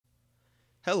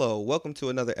Hello, welcome to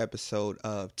another episode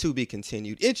of To Be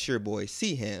Continued. It's your boy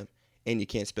C-Ham, and you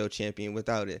can't spell champion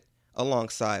without it,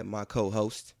 alongside my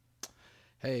co-host.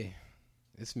 Hey,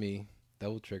 it's me,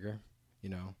 Double Trigger. You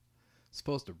know,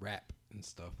 supposed to rap and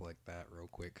stuff like that real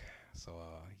quick. So,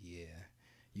 yeah,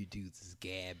 you dudes is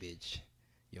garbage.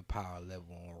 Your power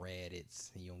level on Reddit's,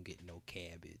 and you don't get no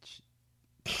cabbage.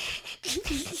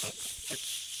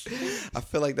 I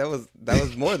feel like that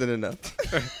was more than enough.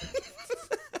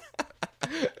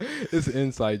 It's an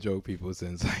inside joke, people. It's an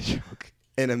inside joke.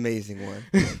 An amazing one.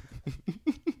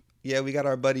 Yeah, we got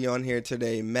our buddy on here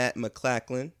today, Matt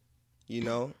McLachlan.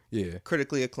 Yeah.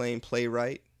 Critically acclaimed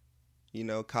playwright,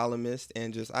 columnist,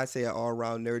 and just I say an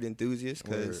all-around nerd enthusiast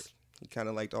because he kind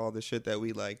of liked all the shit that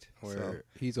we liked. So.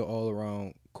 He's an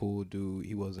all-around cool dude.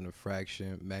 He wasn't a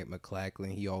fraction. Matt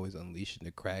McLachlan, he always unleashing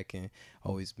the Kraken,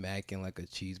 always macking like a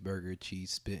cheeseburger,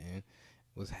 cheese spitting.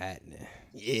 What's happening?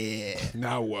 Yeah.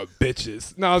 Now what,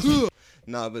 bitches? Nah,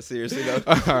 but seriously though,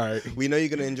 all right. We know you're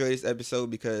gonna enjoy this episode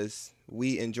because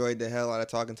we enjoyed the hell out of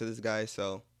talking to this guy.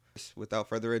 So, without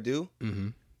further ado,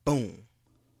 boom.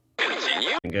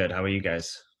 Good. How are you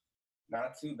guys?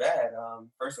 Not too bad.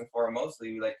 First and foremost,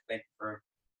 we like to thank you for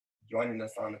joining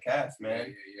us on the cast,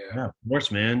 man. Yeah, of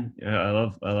course, man. I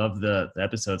love the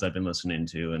episodes I've been listening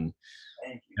to, and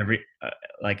Thank you.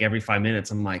 every 5 minutes,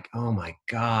 I'm like, oh my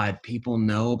god, people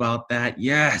know about that.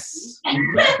 Yes.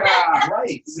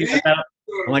 Right.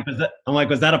 I'm like,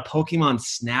 was that a Pokemon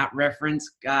Snap reference?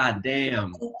 God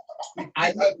damn.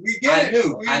 I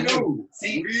knew.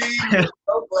 See, I'm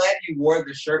so glad you wore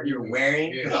the shirt you're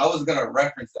wearing because I was gonna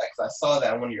reference that because I saw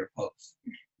that on one of your posts.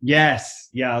 Yes.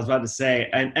 Yeah, I was about to say,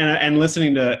 and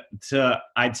listening to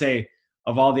I'd say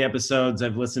of all the episodes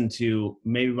I've listened to,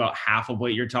 maybe about half of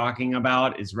what you're talking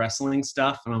about is wrestling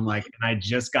stuff. And I'm like, and I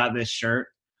just got this shirt,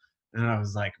 and I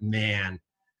was like, man.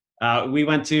 We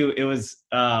went to it was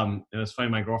funny.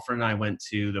 My girlfriend and I went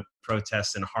to the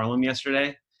protests in Harlem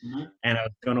yesterday, and I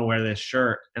was gonna wear this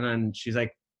shirt, and then she's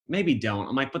like, maybe don't.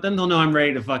 I'm like, but then they'll know I'm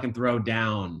ready to fucking throw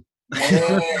down.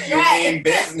 Yeah, you're in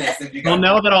business if you They'll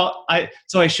know that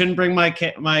so I shouldn't bring my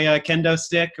kendo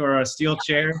stick or a steel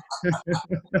chair.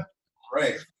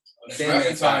 Right. When it's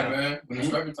repping time, man. When it's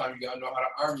repping time, you gotta know how to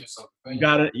arm yourself. You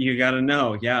gotta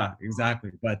know. Yeah,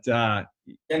 exactly. But Kendo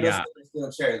yeah. Steel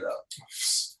chair though.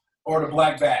 Or the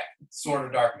black bat, Sword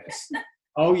of Darkness.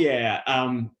 Oh yeah.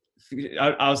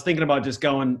 I was thinking about just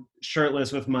going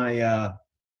shirtless with my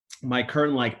my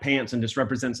curtain-like pants and just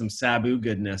represent some Sabu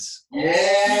goodness.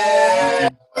 Yeah.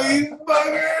 He's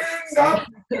bugging.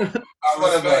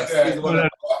 One of us. He's one of us.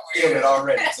 It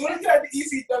already. As soon as he had the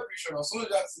ECW shirt on, as soon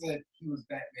as I said he was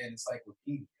Batman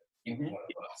Encyclopedia, he was one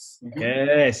of us.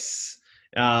 Yes.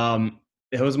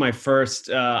 It was my first.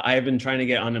 I have been trying to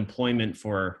get unemployment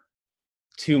for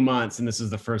 2 months, and this is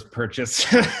the first purchase.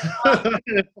 You earned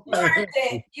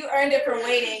it. You earned it for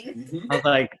waiting. I was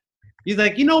like, he's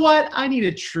like, you know what? I need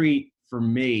a treat for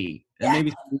me, and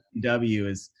maybe CW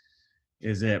is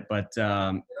it. But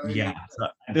yeah, so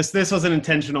this was an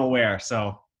intentional wear,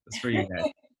 so it's for you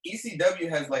guys. ECW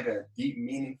has like a deep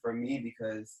meaning for me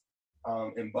because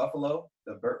in Buffalo,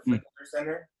 the Burt Flickner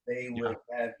Center, they would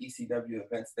have ECW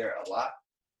events there a lot.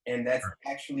 And that's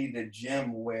actually the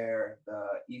gym where the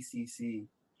ECC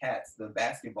Cats, the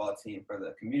basketball team for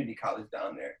the community college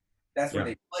down there, that's where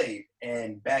they played.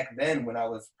 And back then, when I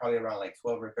was probably around like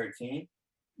 12 or 13,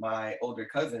 my older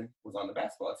cousin was on the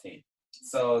basketball team.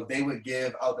 So they would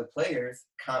give out the players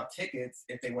comp tickets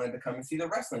if they wanted to come and see the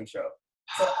wrestling show.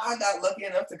 So I got lucky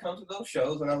enough to come to those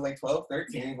shows when I was like 12,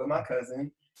 13 with my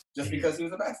cousin just because he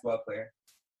was a basketball player.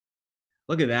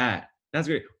 Look at that. That's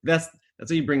great. That's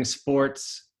how you bring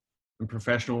sports and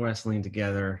professional wrestling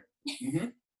together. Mm-hmm.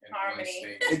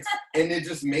 Harmony. And it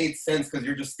just made sense because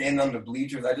you're just standing on the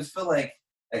bleachers. I just feel like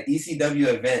an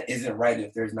ECW event isn't right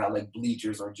if there's not like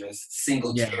bleachers or just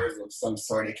single chairs of some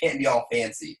sort. It can't be all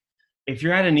fancy. If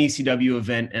you're at an ECW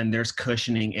event and there's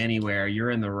cushioning anywhere, you're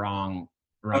in the wrong.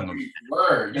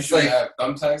 Word. You should have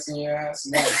thumbtacks in your ass.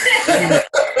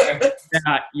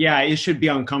 Yeah, it should be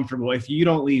uncomfortable. If you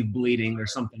don't leave bleeding,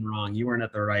 there's something wrong. You weren't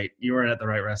at the right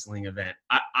wrestling event.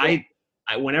 I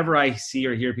whenever I see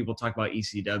or hear people talk about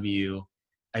ECW,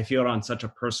 I feel it on such a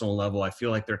personal level. I feel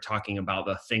like they're talking about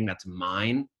the thing that's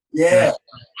mine. Yeah.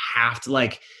 I have to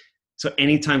so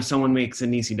anytime someone makes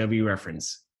an ECW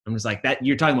reference, I'm just like, that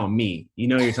you're talking about me.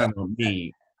 You're talking about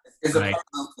me. It's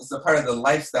a part of the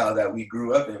lifestyle that we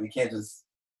grew up in. We can't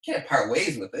part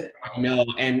ways with it. No,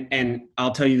 and I'll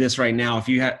tell you this right now. If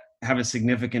you have a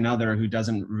significant other who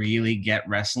doesn't really get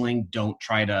wrestling, don't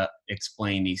try to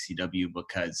explain ECW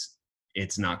because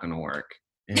it's not going to work.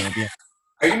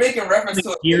 Are you making reference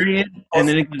to a period? And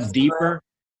then it goes deeper.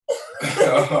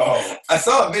 Oh. I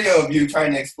saw a video of you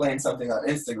trying to explain something on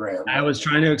Instagram. I was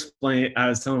trying to explain. I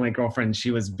was telling my girlfriend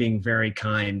she was being very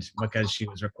kind because she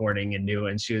was recording and knew,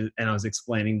 and I was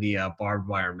explaining the barbed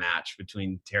wire match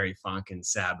between Terry Funk and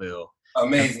Sabu.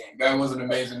 Amazing. That was an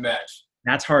amazing match.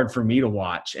 That's hard for me to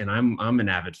watch, and I'm an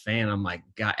avid fan. I'm like,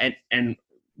 God, and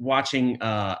watching.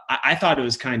 I thought it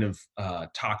was kind of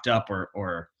talked up,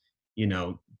 or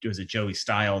was it Joey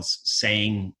Styles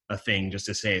saying a thing just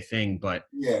to say a thing, but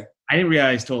Yeah. I didn't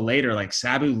realize till later, like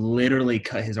Sabu literally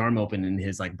cut his arm open and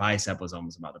his like bicep was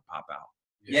almost about to pop out.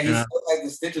 Yeah, he still has the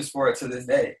stitches for it to this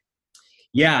day.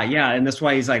 Yeah, and that's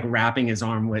why he's like wrapping his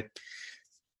arm with.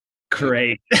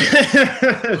 Great.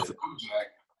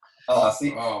 Oh,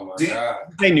 see. Oh my Do you- God.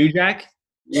 Say New Jack.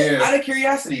 Yeah. Out of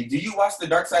curiosity, do you watch The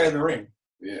Dark Side of the Ring?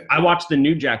 Yeah. I watched the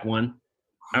New Jack one.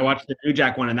 And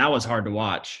that was hard to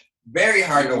watch. Very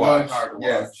hard It to was watch. hard to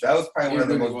Yes, watch. that was probably It one of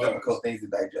the really most was. difficult things to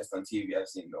digest on TV I've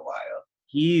seen in a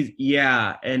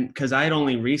while. And because I had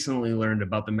only recently learned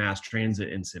about the mass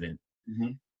transit incident.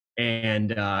 Mhm.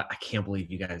 And I can't believe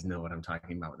you guys know what I'm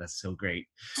talking about. That's so great.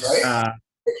 Right?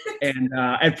 And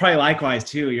probably likewise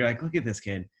too. You're like, look at this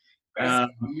kid. Unite.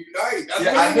 That's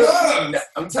Yeah, what I it know. was.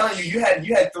 I'm telling you, you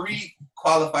had 3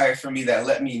 qualifiers for me that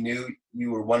let me knew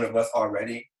you were one of us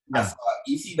already. I Yeah. saw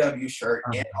an ECW shirt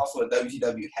Uh-huh. and also a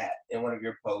WCW hat in one of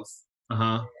your posts.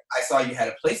 Uh-huh. I saw you had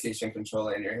a PlayStation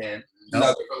controller in your hand.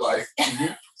 Sony for life.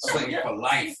 Mhm. Sony for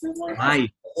life. Life.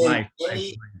 And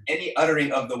Life. any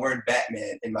uttering of the word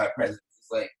Batman in my presence,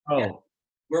 it's like, Oh,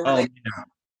 we're oh, really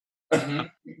Mm-hmm.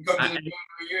 You can come to the family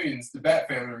reunions, the Bat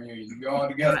family reunions. We all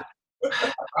together.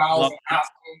 Owls and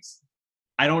costumes.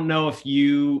 I don't know if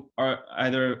you are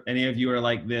any of you are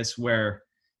like this where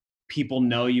people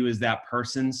know you as that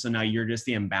person, so now you're just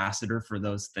the ambassador for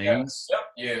those things.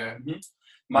 Yeah.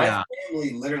 my Yeah.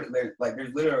 family literally,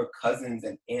 there's literal cousins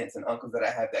and aunts and uncles that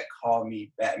I have that call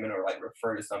me Batman or like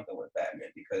refer to something with Batman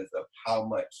because of how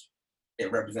much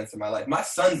it represents in my life. My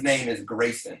son's name is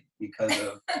Grayson because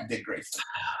of Dick Grayson.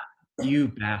 You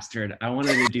bastard. I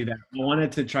wanted to do that. I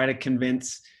wanted to try to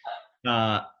convince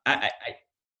I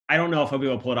don't know if I'll be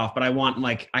able to pull it off, but I want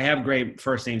I have great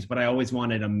first names, but I always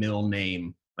wanted a middle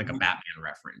name, like a Batman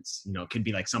reference. It could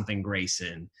be like something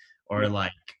Grayson or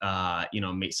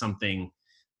make something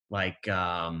like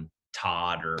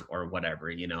Todd or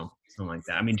whatever, something like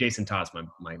that. I mean, Jason Todd's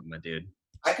my dude.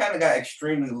 I kind of got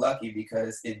extremely lucky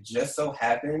because it just so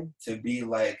happened to be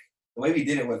like the way we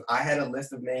did it was I had a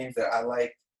list of names that I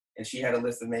liked and she had a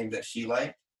list of names that she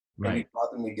liked. And we Right.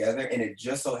 brought them together, and it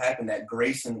just so happened that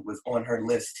Grayson was on her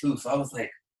list too. So I was like,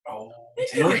 Oh,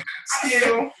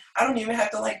 I don't even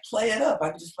have to play it up. I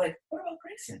could just what about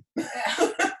Grayson?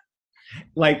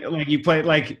 Like you played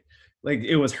like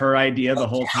it was her idea the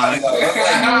whole time.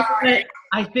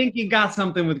 I think you got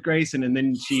something with Grayson, and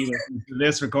then she listens to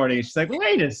this recording. And she's like,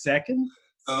 "Wait a second."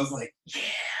 So I was like,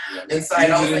 Yeah.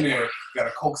 inside I was Ease it in like, there.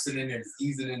 Gotta coax it in there.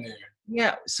 Ease it in there.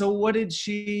 Yeah. So what did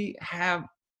she have?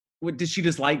 What did she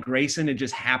just like Grayson? It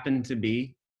just happened to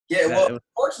be. yeah. that Well, it was-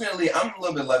 fortunately, I'm a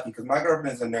little bit lucky because my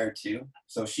girlfriend's a nerd too.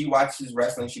 So she watches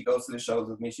wrestling. She goes to the shows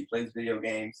with me. She plays video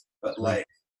games, but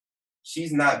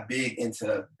she's not big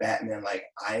into Batman like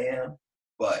I am.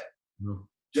 But No.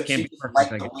 she Can't be just perfect,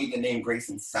 liked I the guess. way the name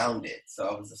Grayson sounded. So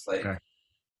I was just like, Okay.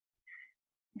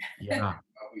 Yeah,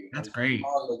 that's great.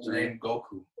 Dream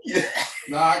Goku. yeah.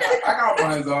 No, I got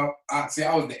mine off. I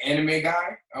was the anime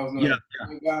guy. I was not Yeah, the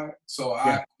anime guy. So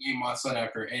I named my son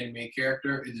after an anime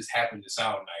character. It just happened to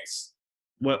sound nice.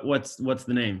 What's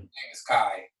the name? His name is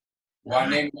Kai. Well, I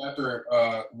named him after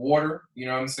water. You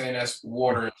know what I'm saying? That's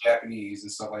water in Japanese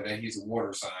and stuff like that. He's a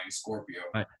water sign, Scorpio.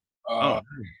 Right.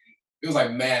 It was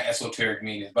like mad esoteric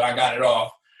meanings, but I got it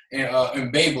off. And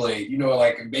Beyblade,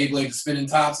 Beyblade, the spinning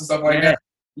tops and stuff like that.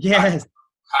 Yes.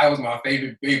 Kai was my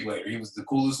favorite Beyblader. He was the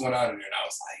coolest one out of there. And I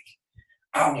was like,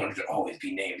 I wanted to always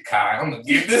be named Kai. I'm going to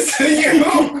give this to you.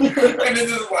 And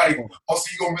it's just like, oh, so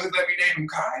you going to really let me name him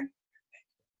Kai?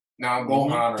 Now I'm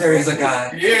Gohan. There is a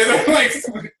guy. Yeah, they're like,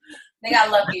 They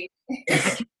got lucky.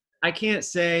 I can't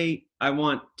say I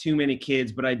want too many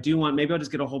kids, but I do want. Maybe I'll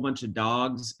just get a whole bunch of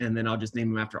dogs, and then I'll just name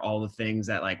them after all the things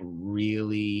that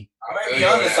really. I might be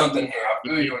onto something here. I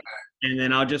feel you on that. And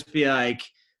then I'll just be like,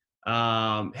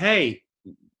 "Hey,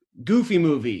 Goofy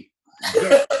movie,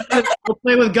 go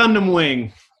play with Gundam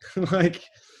Wing." Like,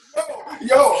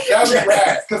 Yo, that'd be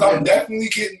rad. Because I'm definitely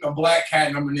getting a black cat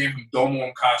and I'm going to name him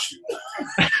Domon Kashu.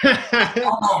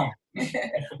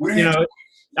 What do you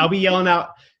I'll be yelling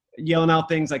out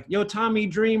things like "Yo, Tommy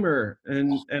Dreamer"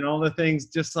 and all the things.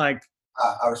 Just like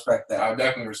I respect that. I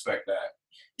definitely respect that.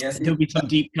 Yes, there'll be some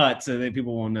deep cuts so that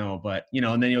people won't know, but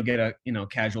and then you'll get a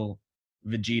casual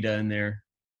Vegeta in there.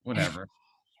 Whatever.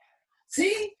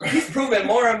 See, he's proving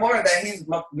more and more that he's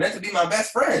meant to be my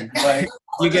best friend. Like,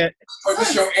 You get Or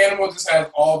just your animal just has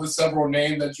all the several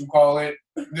names that you call it.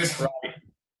 Just well.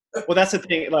 That's the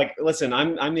thing. Like, listen,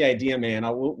 I'm the idea man.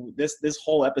 This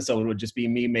whole episode would just be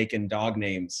me making dog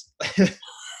names.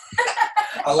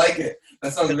 I like it.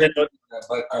 That sounds great. But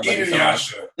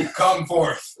Inuyasha, come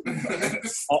forth.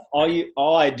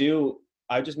 all I do,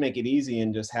 I just make it easy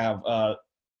and just have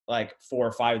like 4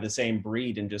 or 5 of the same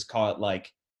breed and just call it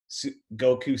like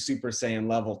Goku Super Saiyan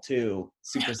level 2,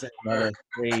 Super Saiyan level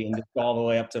 3, and just go all the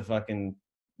way up to fucking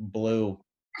blue.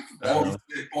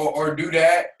 Or do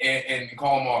that and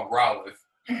call them all Growlithe.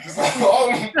 Just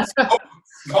call them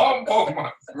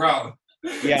Pokemon Growlithe.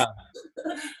 Yeah.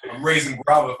 I'm raising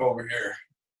Growlithe over here.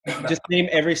 Just name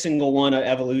every single one an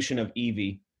evolution of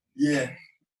Eevee. Yeah.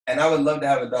 And I would love to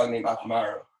have a dog named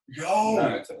Akamaru. Yo,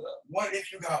 Naruto, though. what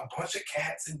if you got a bunch of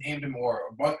cats and named them, or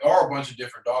a bunch of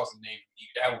different dogs and named them?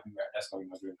 That would be that's gonna be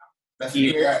my dream now. That's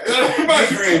Yeah. your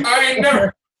dream. I ain't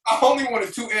never. I only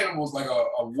wanted 2 animals, like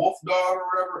a wolf dog or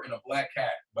whatever, and a black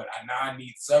cat. But now I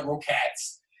need several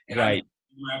cats, and Right.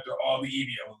 I'm after all the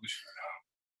Eevee evolution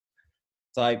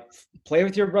It's like, play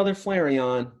with your brother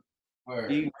Flareon. now.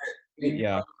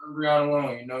 Yeah. Brianna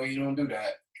alone, you don't do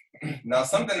that. Now,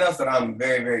 something else that I'm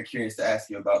very, very curious to ask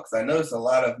you about, because I noticed a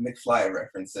lot of McFly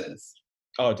references.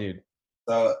 Oh, dude.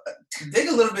 So, dig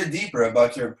a little bit deeper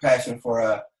about your passion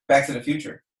for Back to the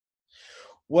Future.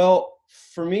 Well,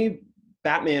 for me,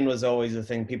 Batman was always the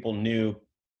thing people knew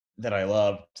that I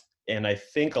loved. And I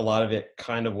think a lot of it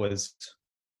kind of was,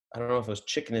 I don't know if it was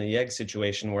chicken and the egg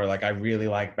situation where like I really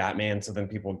like Batman, so then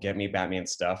people get me Batman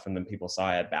stuff, and then people saw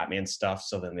I had Batman stuff,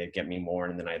 so then they'd get me more,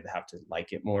 and then I'd have to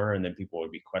like it more, and then people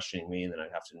would be questioning me, and then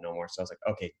I'd have to know more. So I was like,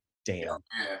 okay, damn.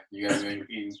 Yeah, you guys,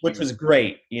 Which was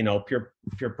great,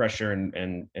 peer pressure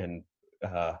and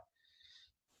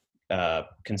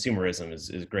consumerism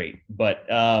is great. But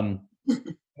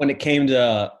when it came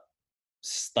to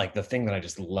like the thing that I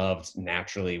just loved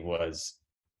naturally was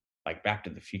like Back to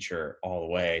the Future all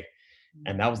the way.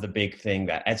 And that was the big thing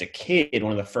that as a kid,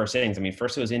 one of the first things, I mean,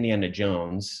 first it was Indiana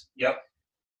Jones. Yep.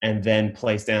 And then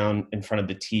placed down in front of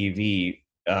the TV,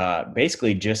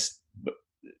 basically just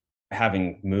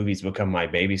having movies become my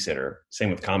babysitter.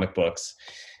 Same with comic books.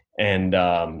 And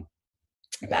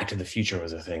Back to the Future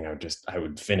was a thing I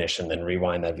would finish and then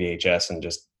rewind that VHS and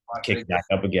just kick it back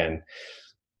up again.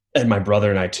 And my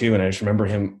brother and I too. And I just remember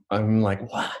I'm like,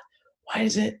 what? Why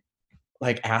is it?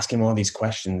 Like ask him all these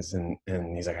questions and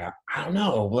he's like, I don't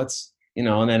know. Let's, and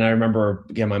then I remember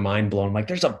getting my mind blown. I'm like,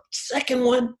 there's a second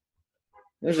one.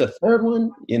 There's a third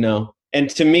one, And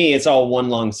to me, it's all one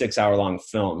long 6-hour long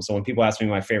film. So when people ask me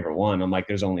my favorite one, I'm like,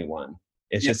 there's only one.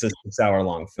 It's just a 6-hour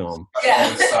long film. Yeah.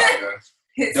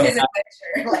 His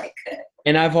adventure.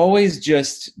 And I've always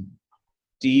just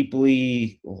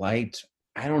deeply liked,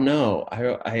 I don't know.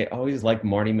 I always liked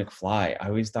Marty McFly. I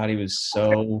always thought he was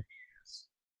so...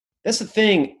 That's the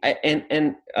thing,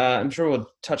 I'm sure we'll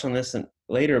touch on this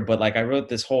later, but like I wrote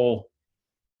this whole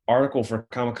article for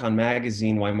Comic-Con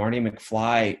magazine why Marty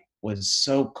McFly was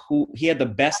so cool. He had the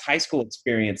best high school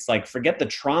experience. Like, forget the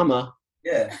trauma.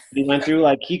 Yeah. He went through,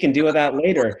 like, he can deal with that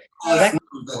later. That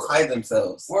hide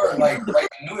themselves. Or like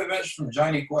new adventures from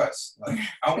Johnny Quest. Like,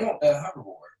 I want that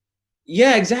hoverboard.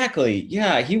 Yeah, exactly.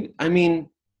 Yeah, I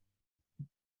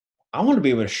want to be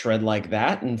able to shred like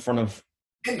that in front of...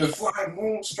 In the flying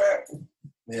moon strap.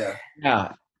 Yeah.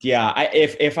 Yeah.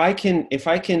 If I can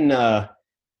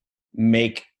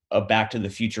make a Back to the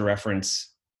Future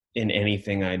reference in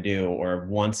anything I do, or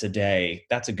once a day,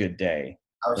 that's a good day.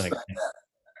 I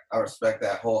respect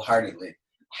that wholeheartedly.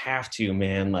 Have to,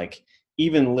 man. Like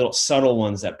even little subtle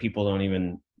ones that people don't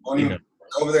even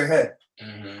over their head.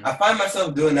 Mm-hmm. I find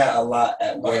myself doing that a lot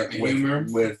at work Like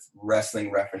with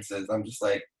wrestling references. I'm just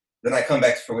like, then I come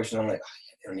back to fruition. I'm like,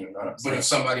 I don't even know what I'm saying. But if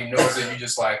somebody knows it, you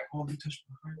just like, oh, you touched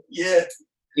my heart. Yeah.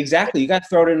 Exactly. You got to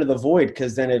throw it into the void,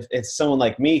 because then if it's someone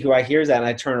like me who I hears that and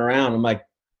I turn around, I'm like,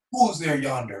 who's there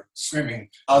yonder screaming?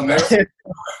 I'll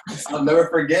never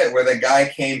forget where the guy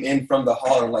came in from the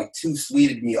hall and like two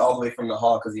sweeted me all the way from the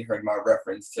hall because he heard my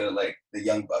reference to like the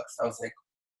Young Bucks. I was like,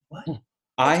 what?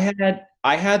 I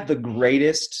had the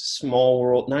greatest small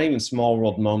world, not even small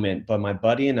world moment, but my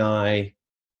buddy and I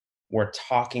were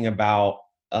talking about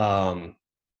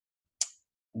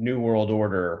New World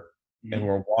Order, and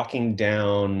we're walking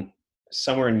down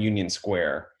somewhere in Union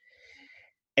Square,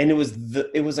 and it was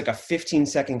like a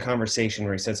 15-second conversation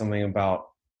where he said something about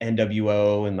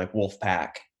NWO and like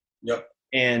Wolfpack. Yep.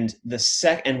 And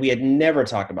and we had never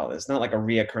talked about this, not like a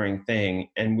reoccurring thing,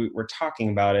 and we were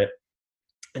talking about it,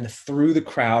 and through the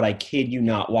crowd, I kid you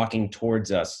not, walking towards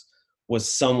us was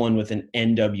someone with an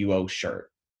NWO shirt.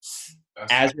 That's-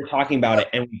 As we're talking about it,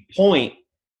 and we point,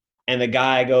 and the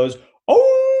guy goes,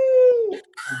 "Oh!"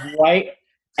 right?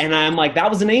 And I'm like, that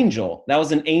was an angel. That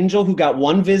was an angel who got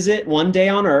one visit one day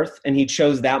on Earth, and he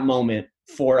chose that moment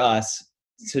for us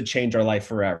to change our life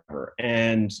forever.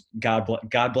 And God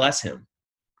bless him.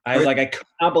 I was like, I could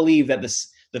not believe that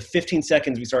the 15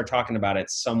 seconds we started talking about it,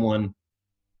 someone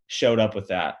showed up with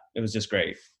that. It was just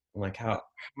great. I'm like, how?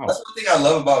 That's one thing I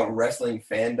love about wrestling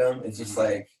fandom. It's just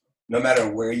like, no matter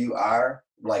where you are,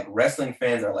 like wrestling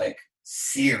fans are like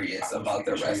serious about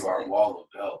their wrestling. Our wrestling. wall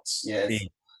of belts. Yes.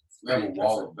 We have a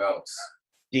wall of belts.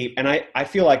 Deep. And I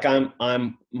feel like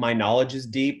my knowledge is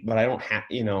deep, but I don't have,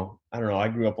 I don't know. I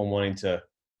grew up on wanting to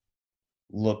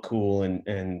look cool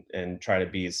and try to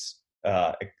be as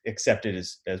accepted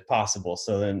as possible.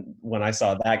 So then when I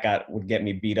saw that would get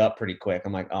me beat up pretty quick,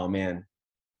 I'm like, oh man,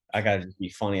 I gotta just be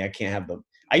funny. I can't have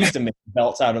I used to make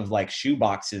belts out of like shoe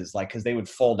boxes, like, cause they would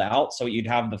fold out. So you'd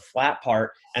have the flat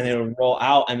part and then it would roll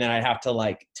out and then I'd have to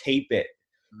like tape it.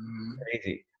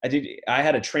 Crazy. I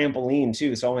had a trampoline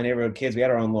too. So all my neighborhood kids, we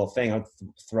had our own little thing. I'd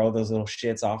throw those little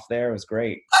shits off there. It was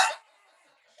great.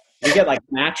 We get like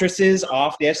mattresses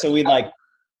off the edge. So we'd like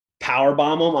power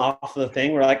bomb them off the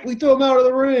thing. We're like, we threw them out of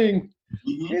the ring.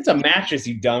 It's a mattress,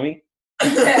 you dummy. You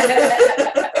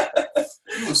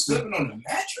was slipping on the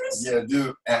mattress? Yeah,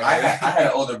 dude. And I had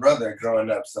an older brother growing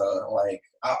up, so like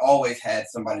I always had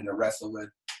somebody to wrestle with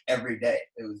every day.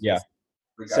 It was just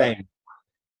Same.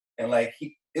 And like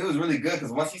it was really good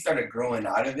because once he started growing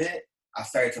out of it, I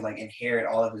started to like inherit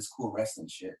all of his cool wrestling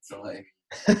shit. So like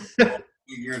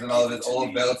years and all of his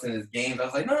old belts and his games, I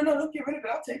was like, no, don't get rid of it.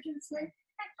 I'll take it. It's like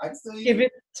I can still use Give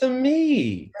it to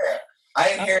me. Yeah.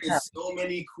 I inherited so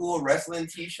many cool wrestling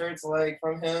T-shirts like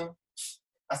from him.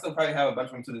 I still probably have a bunch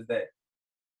of them to this day.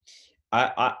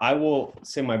 I will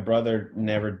say my brother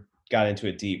never got into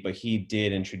it deep, but he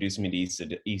did introduce me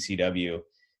to ECW.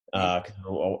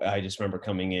 I just remember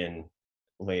coming in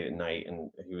late at night,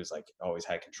 and he was like always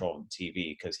had control of the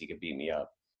TV because he could beat me up.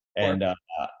 And I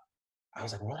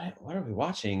was like, what are we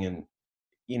watching? And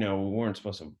we weren't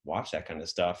supposed to watch that kind of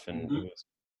stuff. And it was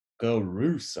go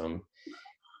gruesome.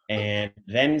 And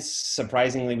then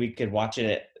surprisingly, we could watch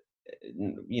it.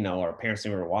 Our parents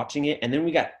knew we were watching it, and then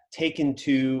we got taken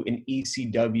to an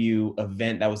ECW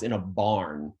event that was in a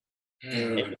barn.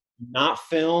 It was not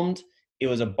filmed. It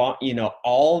was a barn.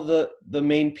 All the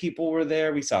main people were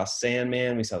there. We saw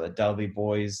Sandman. We saw the Dudley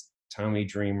Boys, Tommy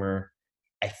Dreamer.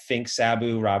 I think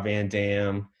Sabu, Rob Van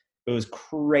Dam. It was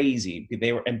crazy.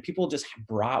 And people just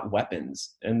brought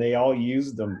weapons and they all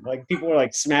used them. Like people were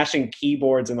like smashing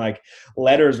keyboards and like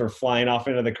letters were flying off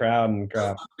into the crowd and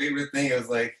crap. My favorite thing was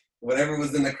like whatever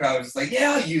was in the crowd was just like,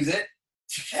 yeah, I'll use it.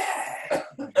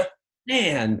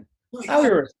 Man, how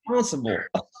irresponsible.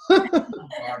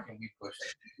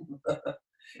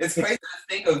 It's crazy to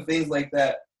think of things like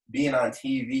that being on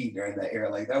TV during that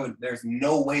era. Like there's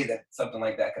no way that something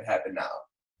like that could happen now.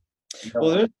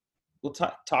 Well, we'll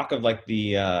talk of like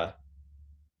the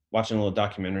watching a little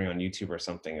documentary on YouTube or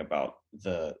something about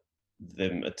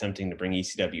them attempting to bring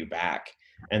ECW back,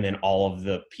 and then all of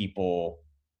the people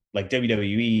like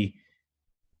WWE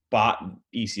bought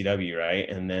ECW, right?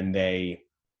 And then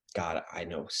I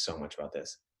know so much about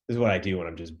this. This is what I do when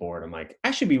I'm just bored. I'm like,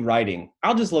 I should be writing.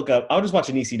 I'll just watch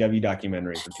an ECW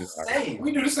documentary for 2 hours.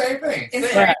 We do the same thing.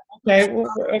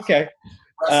 Okay.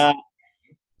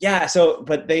 Yeah. So,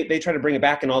 but they try to bring it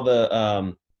back, and all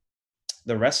the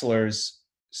wrestlers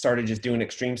started just doing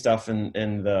extreme stuff, and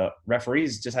the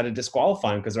referees just had to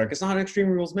disqualify them because they're like, it's not an Extreme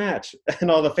Rules match,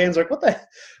 and all the fans are like, what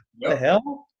the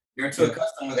hell? You're too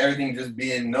accustomed with everything just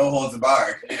being no holds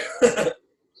barred.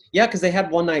 Yeah, because they had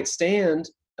One Night Stand.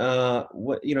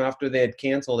 After they had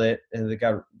canceled it and the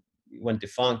guy went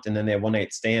defunct, and then they had One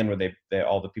Night Stand where they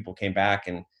all the people came back,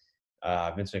 and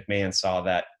Vince McMahon saw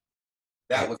that.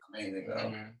 That was amazing,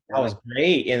 though. That was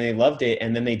great, and they loved it.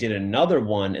 And then they did another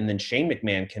one, and then Shane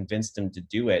McMahon convinced them to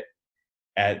do it,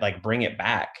 bring it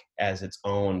back as its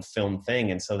own film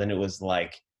thing. And so then it was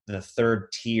like the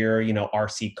third tier,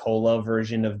 RC Cola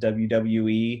version of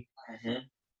WWE.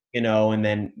 And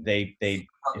then it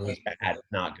was bad,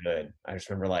 not good. I just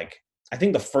remember I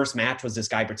think the first match was this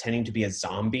guy pretending to be a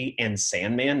zombie and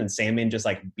Sandman just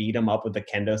beat him up with the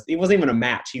kendo. It wasn't even a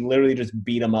match. He literally just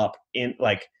beat him up in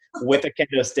with a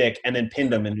kendo stick and then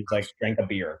pinned him and just drank a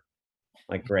beer.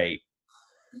 Great.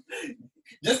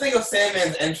 Just think of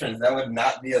Sandman's entrance. That would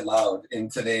not be allowed in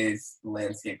today's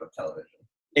landscape of television.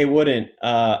 It wouldn't.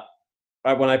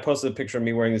 When I posted a picture of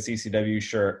me wearing this ECW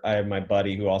shirt, I have my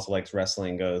buddy who also likes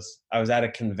wrestling goes, I was at a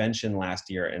convention last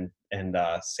year and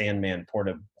Sandman poured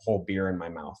a whole beer in my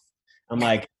mouth. I'm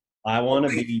like, I want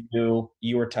to be you.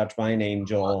 You were touched by an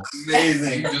angel.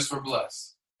 Amazing. You just were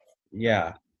blessed.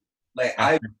 Yeah. Like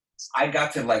I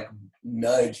got to like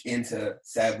nudge into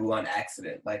Sabu on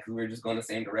accident. Like we were just going the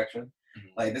same direction.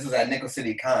 Like this was at Nickel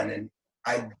City Con, and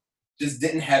I just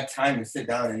didn't have time to sit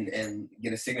down and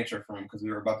get a signature from him because we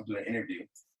were about to do an interview.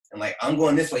 And like I'm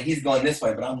going this way, he's going this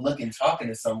way, but I'm talking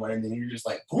to someone, and then you're just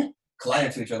like boom,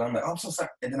 colliding to each other. I'm like, oh, I'm so sorry.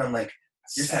 And then I'm like,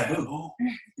 you're Sabu.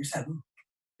 You're Sabu.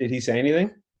 Did he say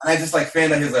anything? And I just like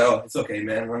fanned out. He was like, oh, it's okay,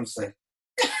 man. And I'm just like,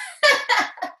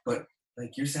 but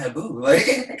like you're Sabu.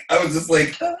 Like I was just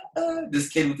like, this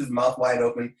kid with his mouth wide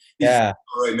open. He's Yeah.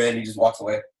 all right, man. He just walks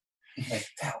away. Like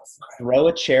that was incredible. Throw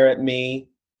a chair at me,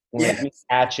 let Yeah. me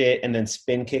catch it, and then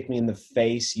spin kick me in the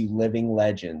face, you living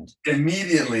legend.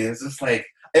 Immediately, it's just like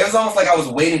it was almost like I was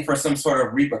waiting for some sort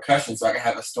of repercussion so I could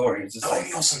have a story. It's just Throw like,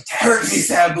 me on some hurt me, taxes.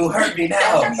 Sabu, hurt me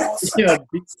now. Yeah,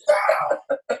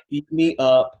 beat me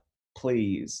up,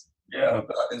 please. Yeah,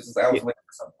 but it's just, I was waiting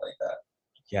for something like that.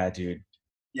 Yeah, dude.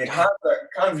 Yeah,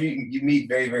 cons you meet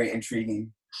very, very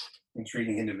intriguing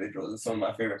individuals. It's some of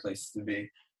my favorite places to be.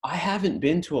 I haven't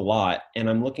been to a lot, and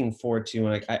I'm looking forward to.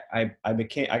 Like, I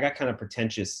got kind of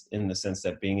pretentious in the sense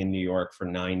that being in New York for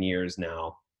 9 years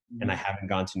now, and I haven't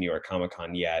gone to New York Comic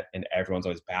Con yet, and everyone's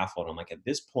always baffled. I'm like, at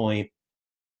this point,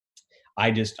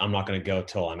 I'm not going to go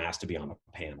till I'm asked to be on a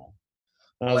panel.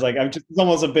 And I was like, it's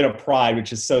almost a bit of pride,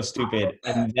 which is so stupid.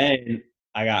 And then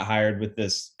I got hired with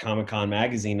this Comic Con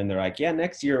magazine, and they're like, yeah,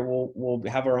 next year we'll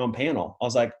have our own panel. I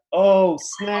was like, oh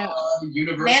snap!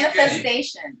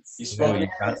 Manifestations.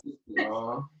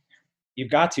 You've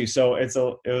got to. So it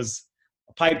was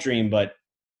a pipe dream, but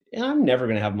I'm never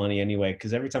gonna have money anyway.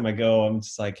 Because every time I go, I'm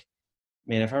just like,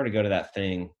 man, if I were to go to that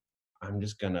thing, I'm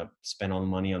just gonna spend all the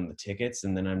money on the tickets,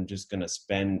 and then I'm just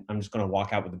gonna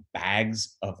walk out with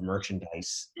bags of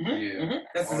merchandise.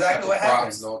 That's exactly what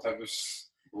happens. All type of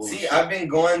See, I've been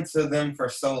going to them for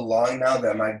so long now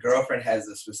that my girlfriend has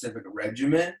a specific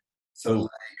regimen. So like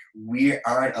we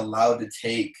aren't allowed to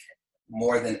take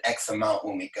more than X amount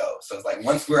when we go. So it's like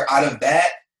once we're out of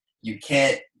that, we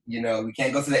can't go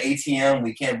to the ATM.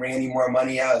 We can't bring any more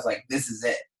money out. It's like, this is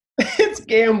it. It's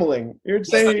gambling. You're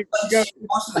saying she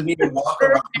wants me to walk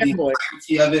around the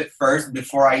entirety of it first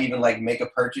before I even like make a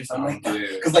purchase. I'm like,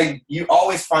 because like you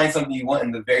always find something you want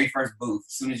in the very first booth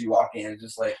as soon as you walk in. It's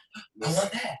just like, I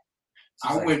want that.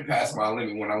 I went past my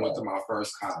limit when I went to my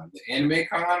first con, the Anime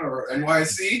Con or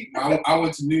NYC. I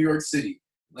went to New York City.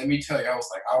 Let me tell you, I was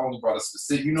like, I only brought a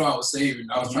specific. I was saving.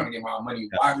 I was trying to get my money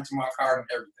wired to my card and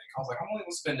everything. I was like, I'm only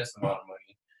gonna spend this amount of money.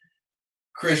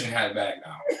 Christian had a bag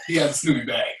now. He has a Snoopy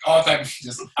bag. All type of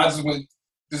I just went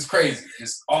just crazy.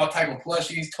 Just all type of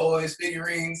plushies, toys,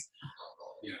 figurines.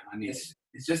 Yeah, I need it.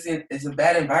 It's just it's a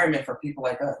bad environment for people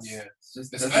like us. Yeah. It's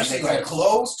just Especially like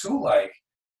clothes too. Like,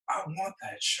 I want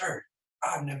that shirt.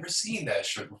 I've never seen that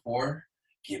shirt before.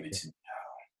 Give it to me now.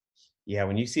 Yeah,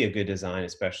 when you see a good design,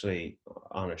 especially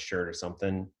on a shirt or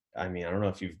something. I mean, I don't know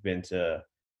if you've been to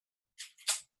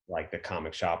like the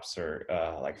comic shops or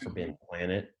like Forbidden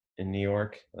Planet in New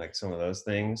York, like some of those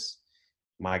things.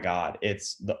 My God,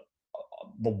 it's the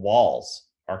walls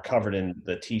are covered in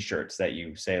the T-shirts that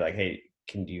you say like, hey,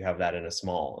 do you have that in a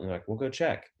small? And they're like, we'll go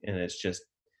check. And it's just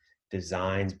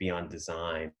designs beyond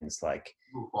design. It's like,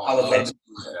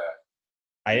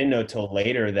 I didn't know till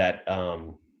later that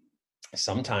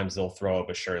sometimes they'll throw up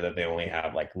a shirt that they only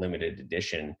have like limited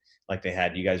edition. Like they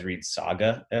had, you guys read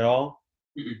Saga at all?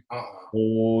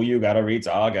 Oh, you gotta read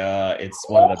Saga. It's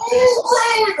one of the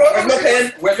best. Where's my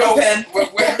pen? Where's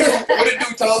my pen? What did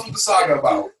you tell us what the Saga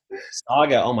about?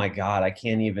 Saga, oh my God, I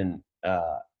can't even.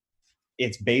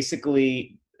 It's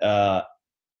basically how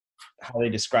they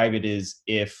describe it is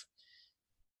if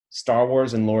Star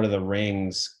Wars and Lord of the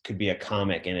Rings could be a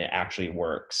comic and it actually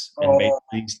works. And basically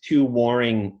these two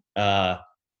warring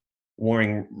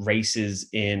races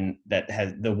that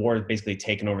has the war has basically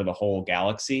taken over the whole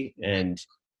galaxy, and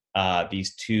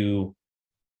these two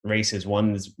races,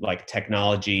 one is like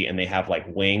technology and they have like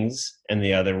wings, and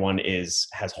the other one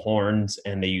has horns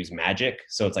and they use magic,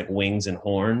 so it's like wings and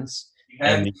horns. You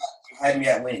had me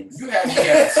at wings. You had me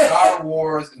at Star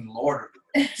Wars and Lord of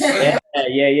the Rings.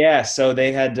 Yeah. So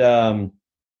they had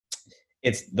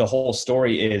it's the whole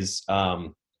story is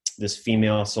this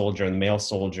female soldier and the male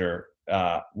soldier,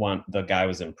 the guy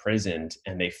was imprisoned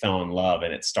and they fell in love,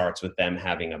 and it starts with them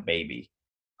having a baby.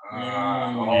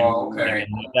 Okay.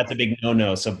 And that's a big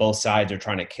no-no. So both sides are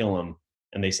trying to kill him,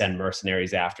 and they send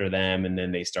mercenaries after them, and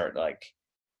then they start like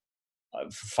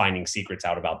finding secrets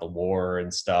out about the war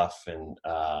and stuff, and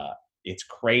it's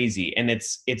crazy. And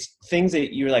it's things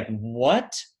that you're like,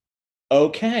 what?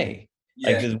 Okay. Yeah.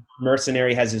 Like the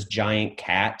mercenary has this giant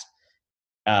cat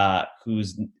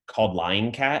who's called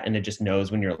Lying Cat, and it just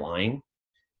knows when you're lying.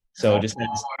 So it just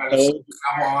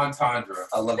Come on, Tundra.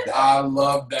 I love that. I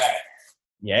love that.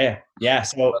 yeah.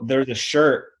 So there's a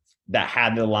shirt that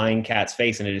had the Lying Cat's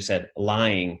face, and it just said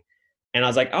lying. And I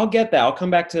was like, I'll get that. I'll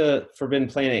come back to Forbidden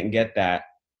Planet and get that.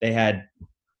 They had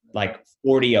like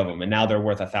 40 of them, and now they're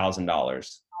worth $1,000. Oh man.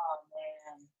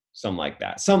 Something like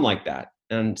that.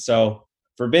 And so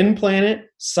Forbidden Planet,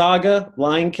 Saga,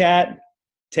 Lying Cat,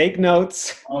 take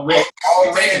notes. All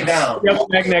written down. Yep,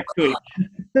 back next week.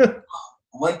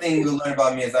 One thing you learn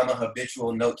about me is I'm a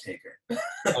habitual note taker.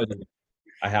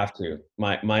 I have to.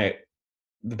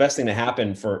 The best thing that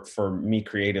happened for me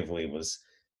creatively was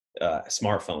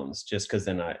smartphones, just because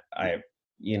then I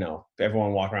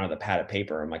everyone walk around with a pad of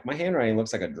paper. I'm like, my handwriting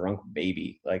looks like a drunk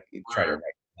baby. Like, try to write.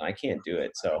 I can't do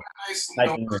it. So,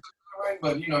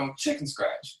 but chicken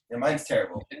scratch. And mine's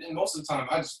terrible. And then most of the time,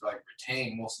 I just like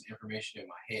retain most of the information in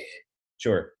my head.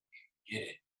 Sure. Get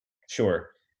it.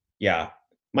 Sure. Yeah.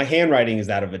 My handwriting is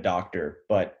that of a doctor,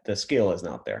 but the skill is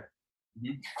not there.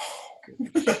 Three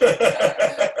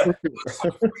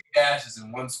dashes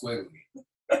and one squiggly.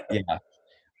 Yeah.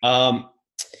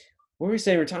 What were we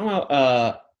saying? We're talking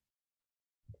about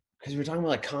because we're talking about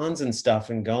like cons and stuff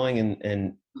and going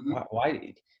and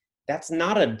why that's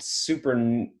not a super.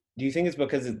 Do you think it's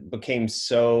because it became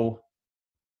so?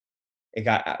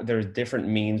 There's different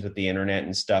means with the internet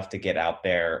and stuff to get out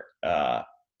there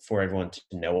for everyone to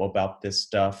know about this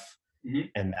stuff,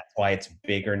 and that's why it's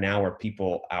bigger now. Where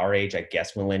people our age, I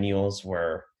guess millennials,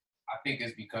 were. I think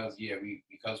it's because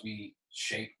we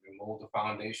shape and mold the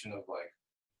foundation of like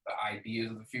the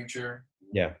ideas of the future.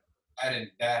 Yeah.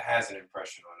 That has an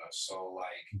impression on us. So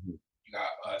like you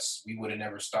got us, we would have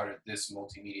never started this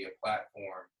multimedia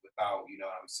platform without,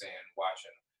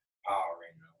 watching Power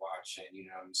Ranger, watching,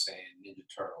 Ninja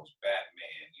Turtles,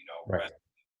 Batman,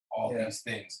 all these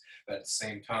things. But at the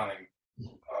same time,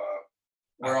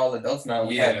 we're all adults now.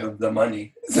 We have the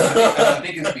money. I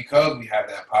think it's because we have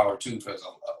that power too, because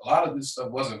a lot of this stuff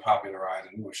wasn't popularized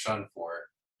and we were shunned for it.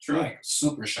 True. Like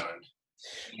super shunned.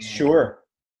 Sure.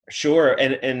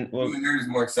 And it's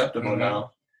more acceptable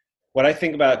now. What I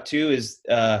think about too is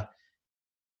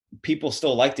people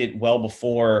still liked it well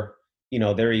before,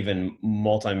 there even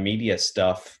multimedia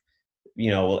stuff,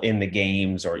 in the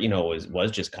games or,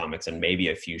 was just comics and maybe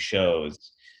a few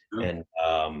shows. Sure. And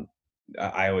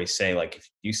I always say, like, if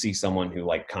you see someone who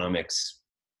liked comics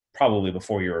probably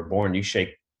before you were born, you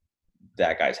shake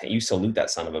that guy's hand. You salute that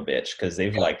son of a bitch because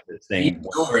they've liked this thing.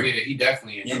 He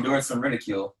definitely endured some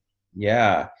ridicule.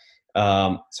 Yeah.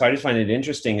 So I just find it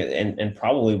interesting and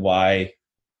probably why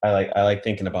I like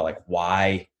thinking about like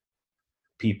why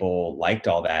people liked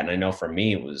all that. And I know for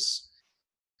me, it was,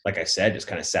 like I said, just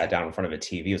kind of sat down in front of a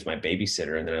TV with my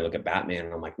babysitter. And then I look at Batman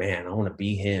and I'm like, man, I want to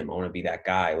be him. I want to be that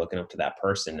guy looking up to that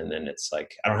person. And then it's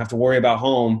like, I don't have to worry about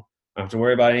home. I don't have to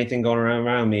worry about anything going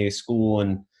around me, school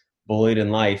and bullied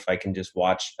in life. I can just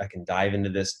watch, I can dive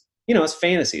into this, it's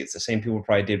fantasy. It's the same people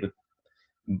probably did with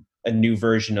a new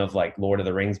version of like Lord of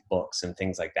the Rings books and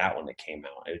things like that when it came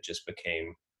out. It just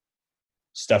became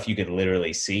stuff you could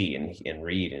literally see and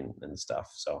read and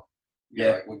stuff. So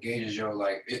like what gauges your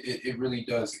like it really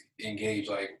does engage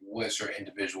like what's your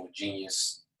individual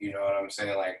genius, you know what I'm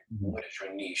saying? Like what is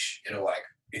your niche? It'll like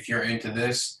if you're into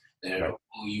this, then it'll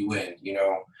pull you in,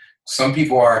 Some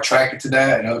people are attracted to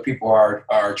that and other people are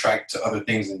attracted to other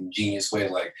things in genius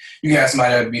ways. Like you can have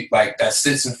somebody that be like that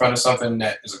sits in front of something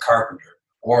that is a carpenter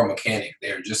or a mechanic.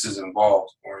 They're just as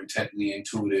involved or intently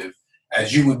intuitive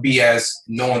as you would be as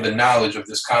knowing the knowledge of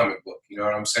this comic book, you know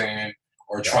what I'm saying?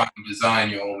 Or trying to design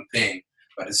your own thing.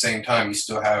 But at the same time, you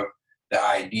still have the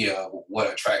idea of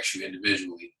what attracts you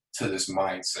individually to this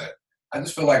mindset. I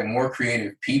just feel like more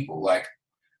creative people, like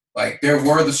there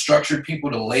were the structured people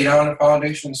to lay down a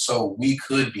foundation so we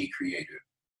could be creative.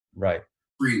 Right.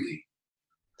 Freely.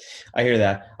 I hear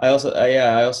that. I also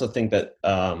think that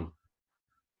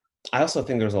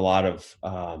there's a lot of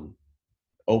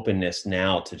openness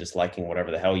now to just liking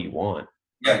whatever the hell you want.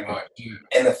 Yeah,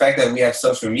 and the fact that we have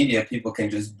social media, people can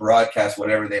just broadcast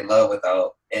whatever they love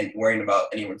without worrying about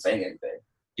anyone saying anything.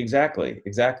 Exactly.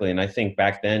 And I think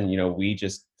back then, we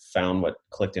just found what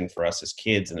clicked in for us as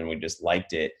kids, and then we just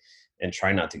liked it and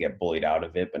try not to get bullied out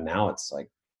of it. But now it's like,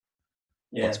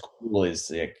 what's cool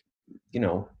is like,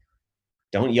 don't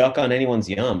yuck on anyone's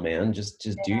yum, man. Just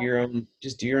do your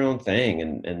own thing.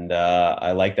 And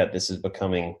I like that this is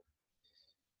becoming.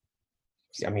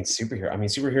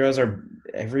 Superheroes are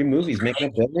every movie's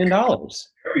making $1 billion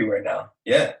everywhere now.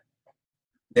 Yeah,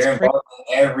 they're involved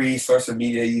in every source of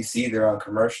media you see. They're on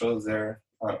commercials. They're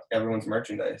on everyone's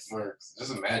merchandise.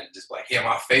 Just imagine, just like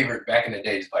my favorite back in the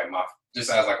day, just like my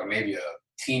just as like maybe a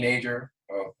teenager,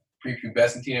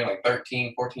 prepubescent teenager, like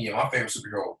 13, 14, yeah, my favorite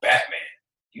superhero was Batman.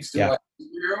 You still like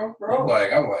superhero, bro?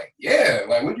 Like, I'm like, yeah,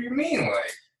 like, what do you mean?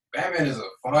 Like, Batman is a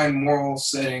fine moral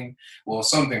setting. Well,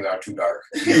 some things are too dark.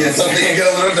 Yeah, some things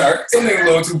get a little dark. Something a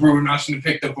little too brutal, I shouldn't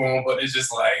have picked up on, but it's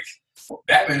just like,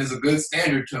 Batman is a good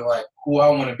standard to like who I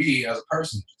want to be as a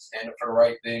person. Stand up for the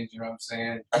right things, you know what I'm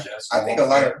saying? I think a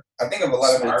lot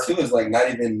of it too is like not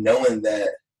even knowing that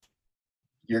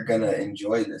you're gonna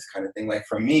enjoy this kind of thing. Like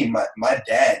for me, my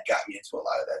dad got me into a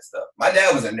lot of that stuff. My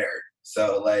dad was a nerd,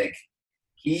 so like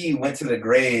he went to the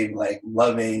grave like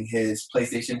loving his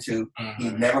PlayStation 2. Mm-hmm. He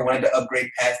never wanted to upgrade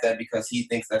past that because he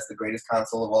thinks that's the greatest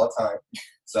console of all time.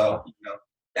 So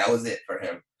that was it for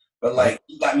him. But like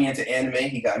he got me into anime,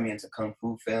 he got me into kung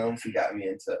fu films, he got me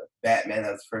into Batman.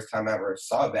 That was the first time I ever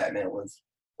saw Batman, was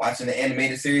watching the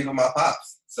animated series with my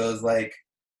pops. So it's like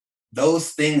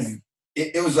those things,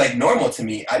 it was like normal to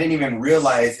me. I didn't even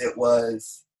realize it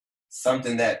was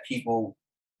something that people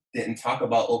didn't talk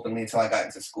about openly until I got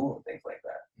into school and things like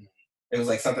that. It was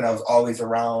like something that was always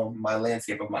around my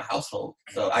landscape of my household.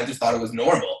 So I just thought it was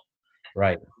normal.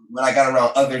 Right. When I got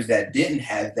around others that didn't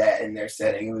have that in their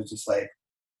setting, it was just like,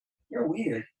 you're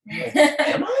weird. Like,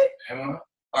 am I?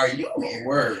 Are you weird?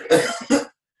 Word.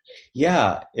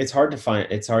 Yeah, it's hard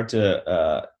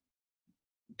to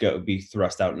be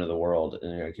thrust out into the world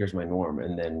and you're like, here's my norm,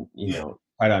 and then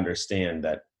try to understand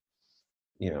that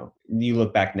you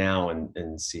look back now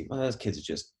and see, well, those kids are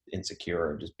just insecure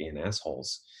or just being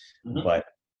assholes. Mm-hmm. But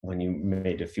when you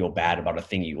made to feel bad about a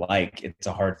thing you like, it's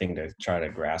a hard thing to try to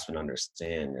grasp and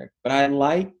understand. Like, but I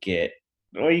like it.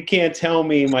 Well, you can't tell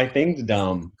me my thing's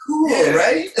dumb. Cool,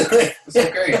 right? It's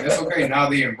okay. That's okay. Now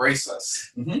they embrace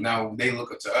us. Mm-hmm. Now they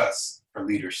look up to us for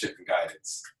leadership and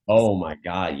guidance. Oh my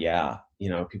God, yeah.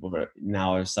 People are now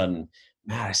all of a sudden,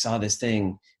 Matt, I saw this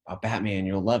thing about Batman,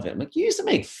 you'll love it. I'm like, you used to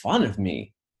make fun of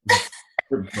me.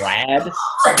 Brad.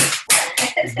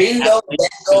 Bingo.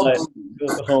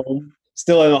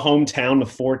 Still in a hometown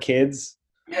with 4 kids.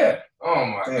 Yeah. Oh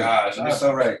my gosh. You're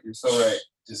so right.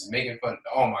 Just making fun.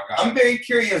 Oh my God. I'm very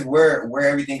curious where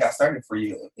everything got started for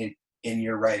you in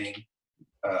your writing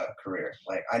career.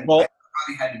 Like I probably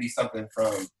had to be something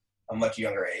from a much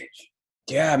younger age.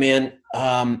 Yeah, man.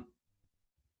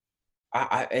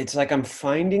 It's like I'm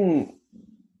finding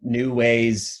new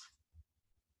ways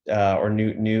or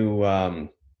new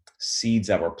seeds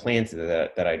that were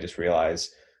planted that I just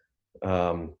realized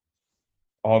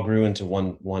all grew into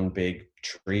one big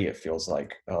tree. It feels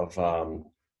like, of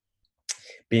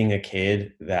being a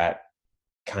kid that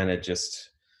kind of just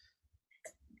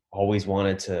always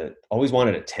wanted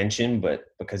attention, but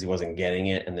because he wasn't getting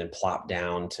it, and then plopped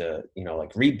down to,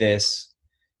 like, read this,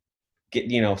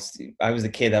 I was the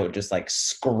kid that would just like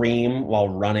scream while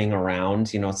running around,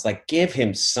 it's like, give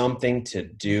him something to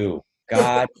do.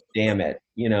 God damn it.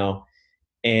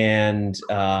 And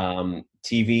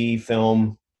TV,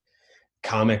 film,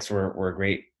 comics were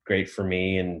great for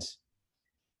me, and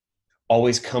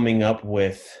always coming up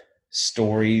with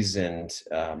stories. And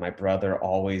my brother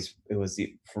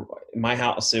for my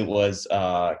house, it was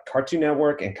Cartoon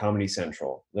Network and Comedy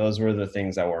Central. Those were the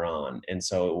things that were on. And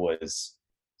so it was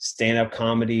stand-up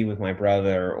comedy with my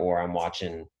brother, or I'm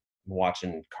watching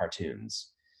cartoons.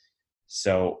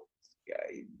 So,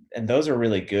 and those are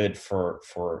really good for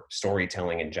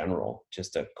storytelling in general.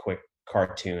 Just a quick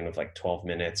cartoon of like 12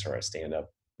 minutes or a stand-up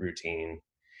routine.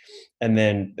 And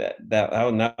then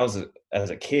that was as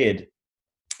a kid,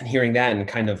 hearing that and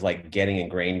kind of like getting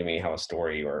ingrained in me how a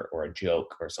story or a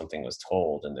joke or something was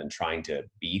told, and then trying to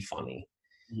be funny.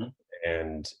 Mm-hmm.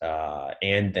 And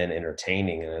then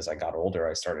entertaining. And as I got older,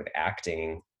 I started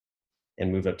acting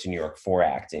and moved up to New York for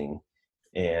acting,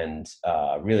 and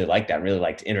really liked that. Really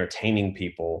liked entertaining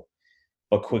people,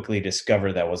 but quickly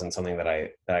discovered that wasn't something that I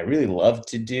really loved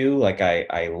to do. Like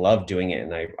I loved doing it,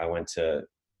 and I went to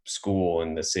school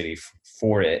in the city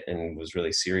for it and was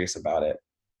really serious about it.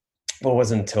 But it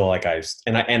wasn't until like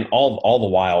all the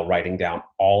while writing down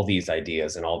all these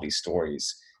ideas and all these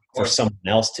stories for someone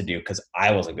else to do, because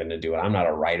I wasn't going to do it. I'm not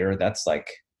a writer. That's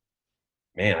like,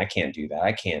 man, I can't do that.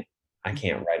 I can't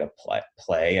write a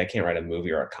play. I can't write a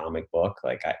movie or a comic book.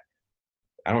 Like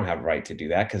I don't have a right to do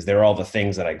that, because they're all the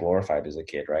things that I glorified as a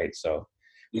kid, right? So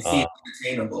you see,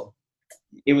 attainable.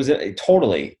 It was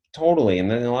totally. And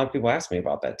then a lot of people ask me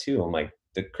about that too. I'm like,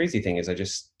 the crazy thing is I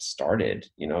just started,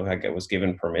 I was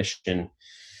given permission.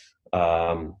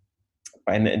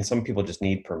 And some people just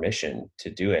need permission to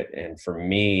do it. And for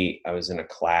me, I was in a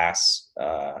class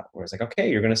where it's like, okay,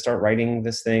 you're going to start writing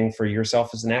this thing for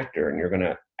yourself as an actor, and you're going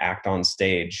to act on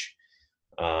stage.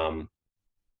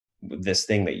 this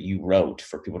thing that you wrote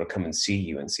for people to come and see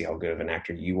you and see how good of an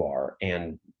actor you are,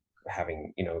 and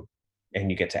having, and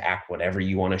you get to act whatever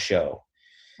you want to show.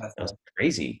 That was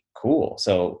crazy cool.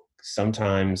 So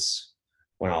sometimes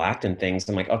when I'll act in things,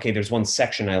 I'm like, okay, there's one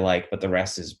section I like, but the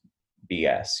rest is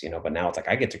BS, but now it's like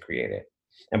I get to create it.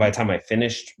 And by the time I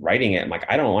finished writing it, I'm like,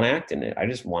 I don't want to act in it. I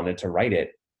just wanted to write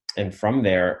it. And from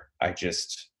there, I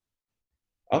just,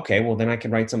 okay, well then I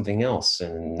can write something else,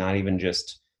 and not even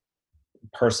just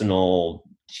personal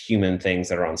human things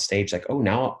that are on stage. Like,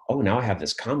 now I have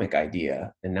this comic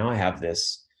idea, and now I have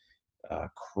this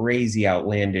crazy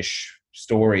outlandish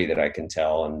story that I can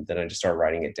tell. And then I just started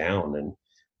writing it down, and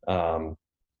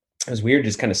it was weird,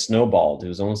 just kind of snowballed. It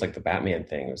was almost like the Batman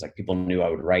thing. It was like people knew I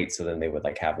would write, so then they would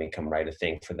like have me come write a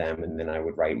thing for them, and then I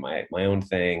would write my own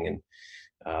thing. And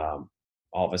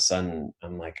all of a sudden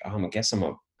I'm like, I guess I'm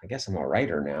a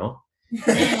writer now.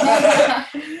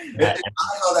 That's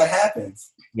how that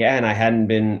happens. Yeah, and I hadn't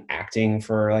been acting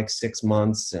for like 6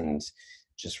 months, and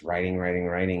just writing,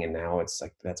 and now it's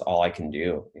like that's all I can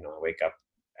do. I wake up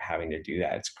having to do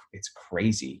that. It's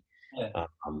crazy. Yeah.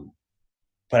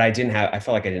 But I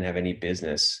felt like I didn't have any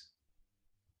business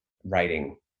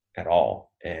writing at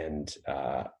all. And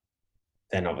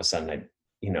then all of a sudden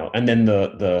and then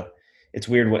it's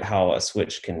weird how a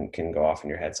switch can go off in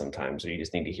your head sometimes, or you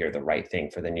just need to hear the right thing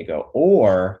for then you go,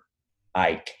 or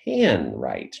I can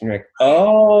write. And you're like,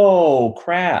 oh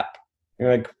crap.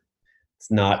 You're like,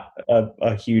 it's not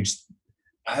a huge.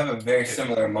 I have a very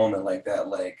similar moment like that.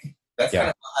 Like that's kind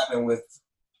of what happened with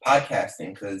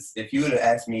podcasting. Because if you would have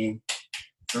asked me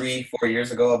 3-4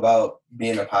 years ago about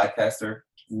being a podcaster,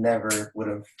 never would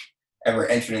have ever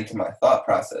entered into my thought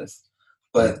process.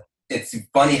 But it's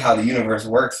funny how the universe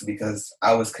works, because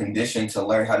I was conditioned to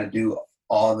learn how to do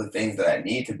all the things that I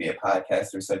need to be a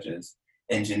podcaster, such as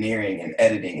engineering and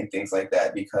editing and things like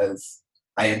that, because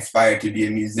I inspired to be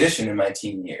a musician in my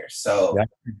teen years. So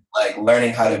like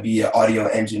learning how to be an audio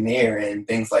engineer and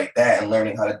things like that, and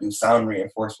learning how to do sound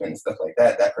reinforcement and stuff like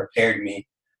that, that prepared me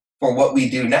for what we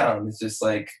do now. And it's just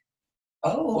like,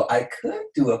 oh, I could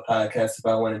do a podcast if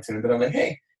I wanted to. But I'm like,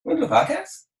 hey, you want to do a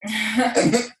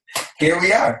podcast? Here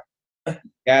we are.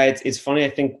 Yeah, it's funny. I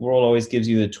think world always gives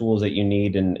you the tools that you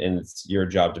need, and it's your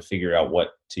job to figure out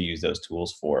what to use those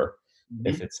tools for. Mm-hmm.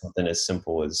 If it's something as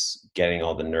simple as getting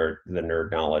all the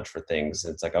nerd knowledge for things,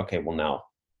 it's like, okay, well now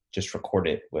just record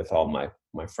it with all my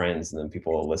friends, and then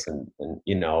people will listen,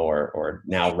 and or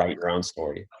now write your own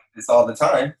story. It's all the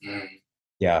time.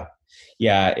 Yeah,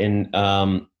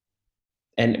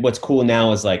 and what's cool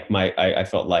now is like I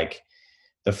felt like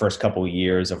the first couple of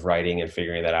years of writing and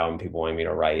figuring that out, and people wanting me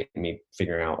to write, and me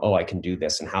figuring out, I can do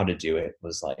this and how to do it,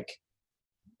 was like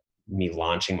me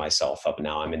launching myself up.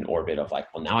 Now I'm in orbit of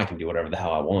like, well, now I can do whatever the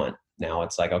hell I want. Now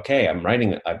it's like, okay, I'm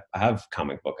writing, I have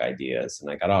comic book ideas, and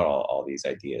I got out all these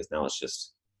ideas. Now it's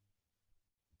just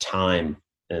time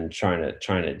and trying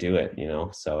to do it,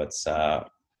 so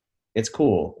it's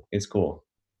cool. It's cool.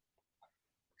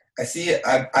 I see it.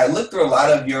 I looked through a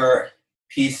lot of your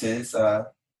pieces.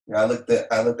 I looked at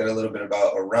a little bit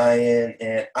about Orion,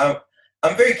 and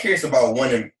I'm very curious about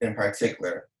one in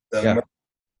particular. Yeah.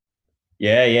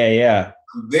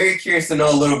 I'm very curious to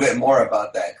know a little bit more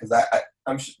about that, because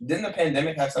didn't the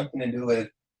pandemic have something to do with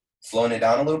slowing it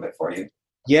down a little bit for you?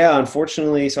 Yeah,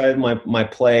 unfortunately. So I have my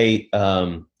play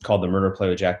called The Murder Play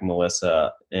with Jack and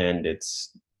Melissa, and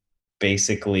it's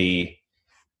basically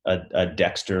a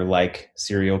Dexter-like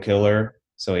serial killer.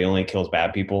 So he only kills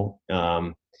bad people.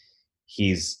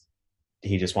 He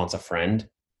just wants a friend.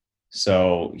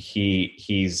 So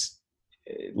he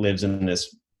lives in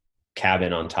this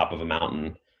cabin on top of a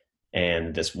mountain,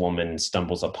 and this woman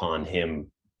stumbles upon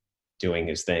him doing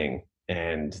his thing.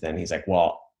 And then he's like,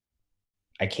 well,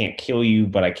 I can't kill you,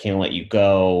 but I can't let you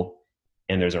go.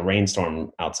 And there's a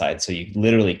rainstorm outside, so you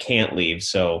literally can't leave.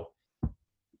 So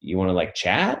you want to like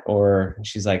chat? Or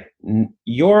she's like,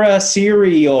 you're a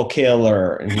serial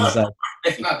killer. And he's like,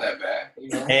 it's not that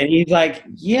bad. And he's like,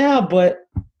 yeah, but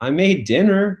I made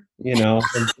dinner,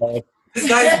 So, this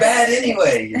guy's bad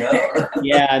anyway,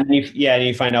 Yeah, and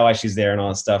you find out why she's there and all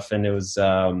that stuff. And it was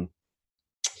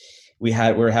we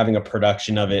were having a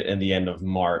production of it in the end of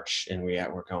March, and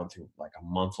we're going through like a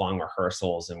month-long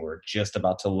rehearsals, and we're just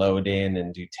about to load in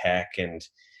and do tech. And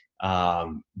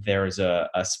there's a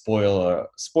spoiler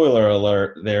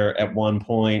alert there at one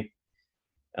point,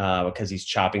 because he's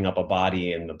chopping up a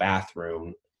body in the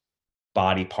bathroom,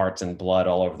 body parts and blood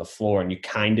all over the floor, and you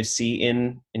kind of see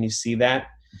that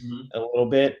a little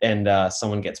bit, and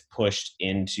someone gets pushed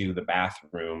into the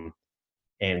bathroom,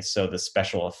 And so the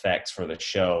special effects for the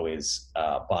show is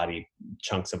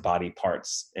chunks of body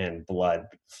parts and blood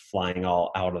flying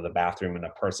all out of the bathroom, and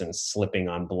a person slipping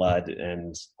on blood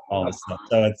and all this stuff.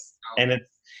 So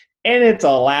it's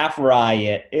a laugh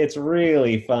riot. It's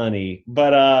really funny,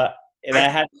 but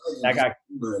that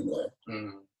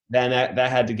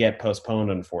had to get postponed,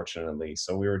 unfortunately.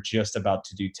 So we were just about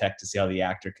to do tech to see how the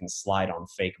actor can slide on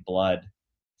fake blood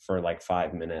for like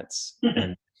 5 minutes,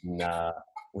 and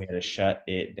we had to shut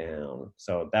it down.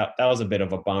 So that was a bit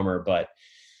of a bummer, but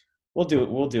we'll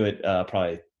do it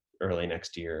probably early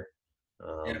next year.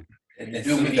 And as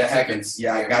soon as that happens,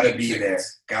 I gotta be there.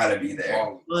 Gotta be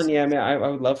there. Fun, yeah, man. I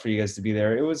would love for you guys to be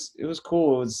there. It was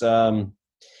cool. It was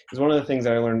one of the things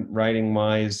that I learned writing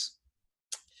wise,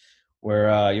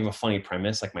 where you have a funny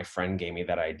premise. Like my friend gave me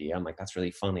that idea. I'm like, that's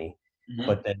really funny. Mm-hmm.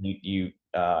 But then you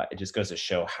it just goes to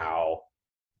show how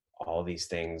all these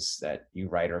things that you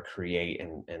write or create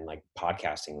and like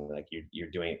podcasting, like you're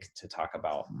doing it to talk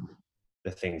about the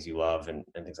things you love and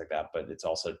things like that. But it's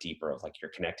also deeper of like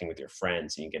you're connecting with your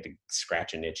friends and you get to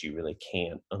scratch an itch you really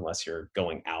can't unless you're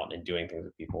going out and doing things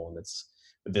with people. And it's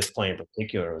with this play in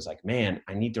particular, it was like, man,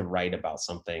 I need to write about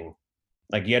something.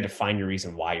 Like you had to find your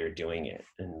reason why you're doing it.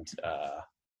 And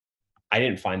I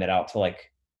didn't find that out till like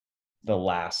the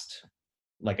last,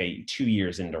 like 2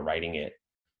 years into writing it.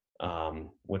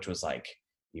 Which was like,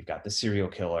 you've got the serial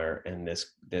killer and this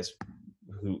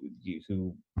who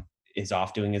is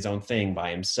off doing his own thing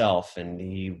by himself, and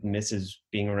he misses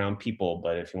being around people,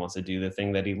 but if he wants to do the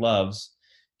thing that he loves,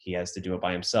 he has to do it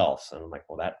by himself. And I'm like,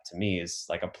 well, that to me is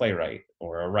like a playwright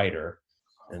or a writer.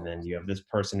 And then you have this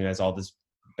person who has all this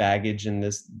baggage and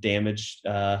this damage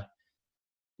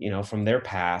from their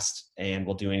past, and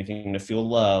will do anything to feel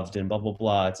loved and blah blah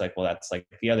blah. It's like, well, that's like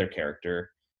the other character.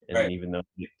 And right. Even though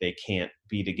they can't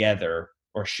be together,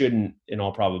 or shouldn't, in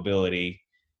all probability,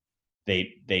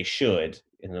 they should.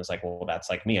 And it was like, well, that's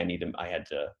like me. I had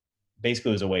to,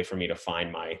 basically it was a way for me to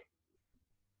find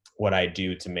what I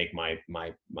do to make my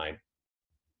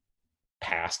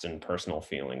past and personal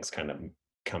feelings kind of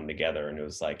come together. And it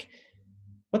was like,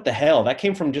 what the hell? That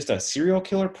came from just a serial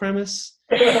killer premise?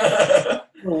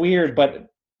 Weird, but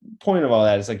point of all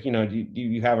that is like,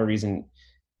 you have a reason,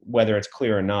 whether it's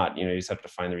clear or not, you just have to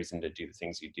find the reason to do the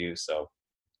things you do. So,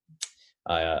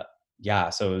 so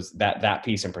it was that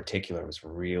piece in particular was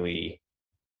really,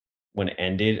 when it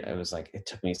ended, it was like, it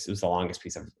was the longest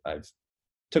piece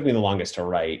took me the longest to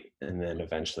write. And then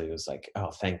eventually it was like, oh,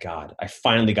 thank God, I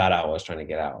finally got out what I was trying to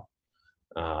get out.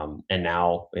 And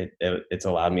now it's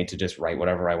allowed me to just write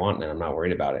whatever I want, and I'm not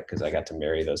worried about it because I got to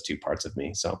marry those two parts of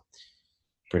me. So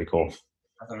pretty cool.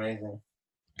 That's amazing.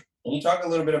 Can you talk a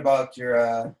little bit about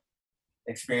your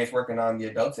experience working on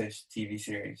the Adultish TV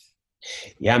series?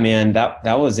 Yeah, man,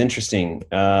 that was interesting.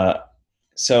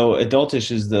 So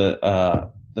Adultish is the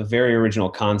very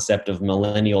original concept of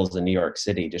millennials in New York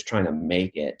City just trying to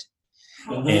make it.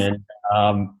 Mm-hmm.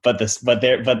 And but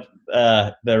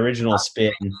the original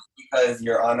spin, because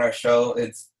you're on our show,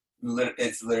 it's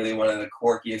literally one of the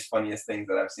quirkiest, funniest things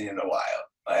that I've seen in a while.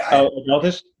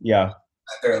 Adultish? Yeah,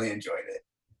 I thoroughly enjoyed it.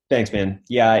 Thanks, man.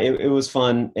 Yeah, it was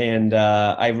fun, and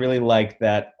I really liked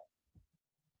that.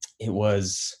 It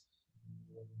was,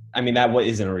 that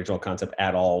isn't an original concept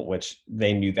at all, which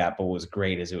they knew that, but what was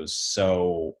great is it was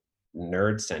so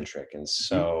nerd centric and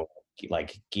so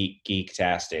like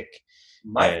geek-tastic.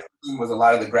 My thing was a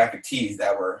lot of the graphic tees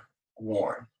that were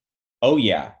worn. Oh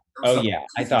yeah.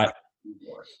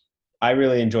 I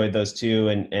really enjoyed those too,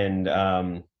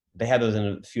 and they had those in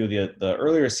a few of the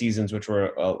earlier seasons, which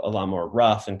were a lot more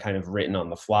rough and kind of written on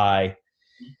the fly.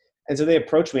 And so they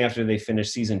approached me after they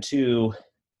finished season 2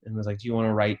 and was like, do you want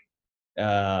to write?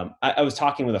 I was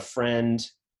talking with a friend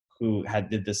who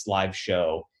did this live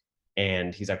show,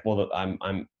 and he's like, well,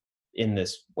 I'm in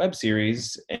this web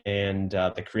series and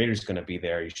the creator's going to be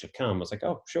there. You should come. I was like,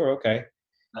 oh, sure. Okay.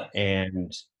 Nice.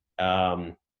 And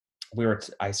we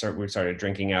started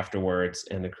drinking afterwards,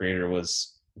 and the creator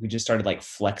we just started like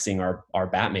flexing our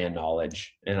Batman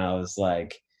knowledge. And I was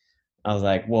like,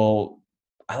 well,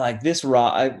 I like this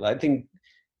I think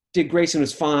Dick Grayson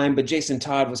was fine, but Jason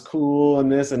Todd was cool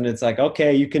and this, and it's like,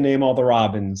 okay, you can name all the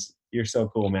Robins. You're so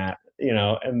cool, Matt,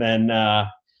 and then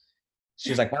she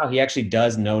was like, wow, he actually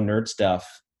does know nerd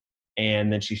stuff.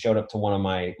 And then she showed up to one of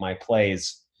my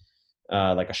plays,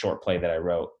 like a short play that I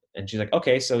wrote. And she's like,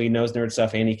 okay, so he knows nerd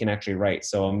stuff and he can actually write.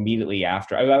 So immediately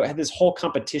after, I had this whole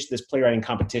competition, this playwriting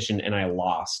competition, and I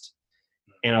lost.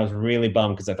 And I was really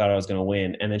bummed because I thought I was going to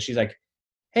win. And then she's like,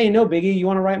 hey, no biggie, you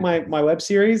want to write my web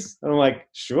series? And I'm like,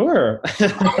 sure.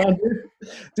 I'll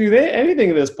do anything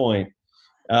at this point.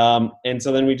 And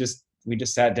so then we just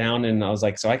sat down, and I was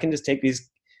like, so I can just take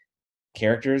these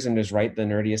characters and just write the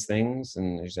nerdiest things?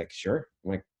 And he's like, sure.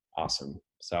 I'm like, awesome.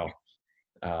 So,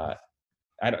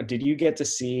 did you get to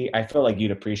see, I feel like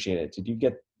you'd appreciate it. Did you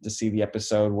get to see the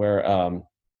episode where,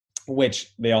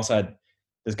 which they also had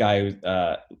this guy who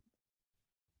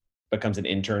becomes an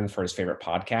intern for his favorite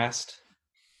podcast?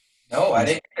 No, I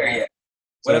didn't hear yet.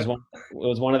 So it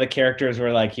was one of the characters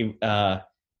where like he,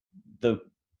 the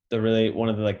really, one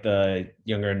of the, like the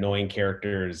younger annoying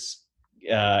characters,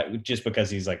 just because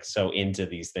he's like so into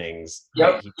these things.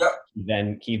 Yep.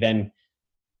 He then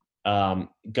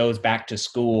goes back to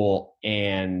school,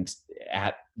 and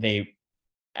at the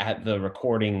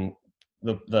recording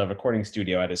the recording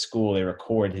studio at his school, they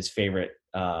record his favorite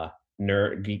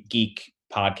nerd geek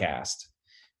podcast.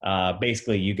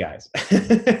 Basically you guys.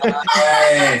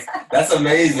 Nice. That's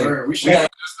amazing. We should have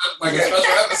just like a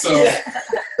special episode. Yeah.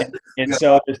 And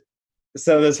so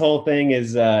this whole thing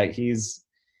is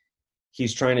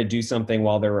he's trying to do something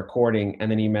while they're recording, and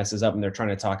then he messes up, and they're trying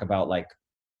to talk about like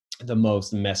the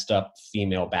most messed up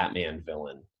female Batman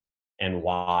villain and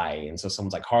why. And so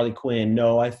someone's like, Harley Quinn,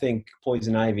 no, I think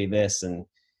Poison Ivy this, and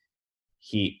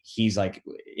he's like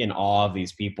in awe of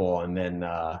these people, and then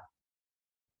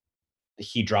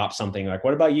he drops something like,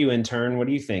 what about you, intern? What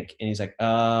do you think? And he's like,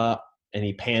 and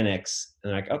he panics,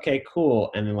 and they're like, okay,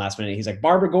 cool. And then last minute he's like,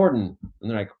 Barbara Gordon. And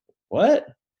they're like, what?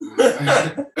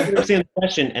 I understand the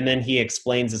question. And then he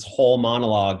explains his whole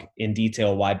monologue in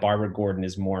detail why Barbara Gordon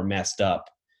is more messed up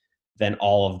than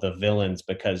all of the villains,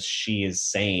 because she is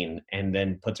sane and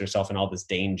then puts herself in all this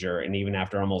danger. And even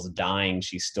after almost dying,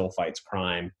 she still fights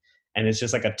crime. And it's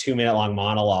just like a 2-minute long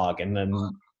monologue. And then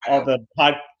all the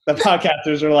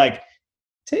podcasters are like,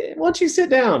 why don't you sit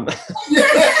down?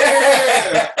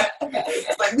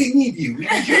 It's like, we need you. We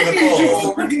need you in the phone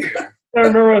over here. I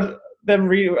remember them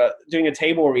doing a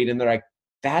table read, and they're like,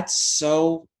 that's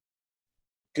so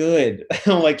good.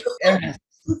 I'm like,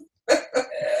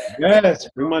 yes,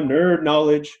 bring my nerd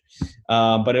knowledge.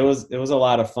 But it was a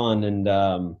lot of fun, and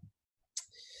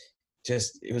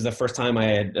it was the first time I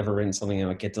had ever written something and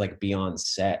I get to like be on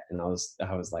set, and I was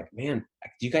like, man,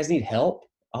 do you guys need help?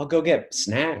 I'll go get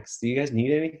snacks. Do you guys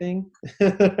need anything?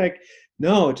 Like,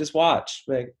 no, just watch.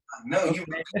 Like, no, you.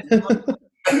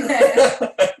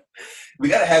 We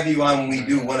gotta have you on when we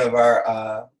do one of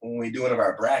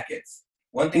our brackets.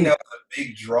 One thing that was a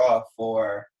big draw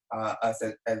for us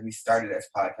as we started as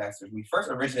podcasters, we first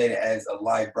originated as a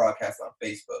live broadcast on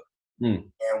Facebook.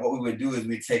 And what we would do is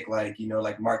we'd take like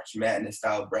March Madness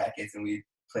style brackets, and we'd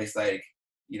place like,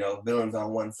 villains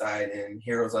on one side and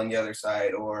heroes on the other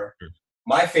side. Or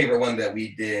my favorite one that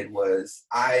we did was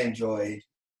I enjoyed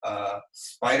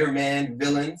Spider-Man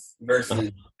villains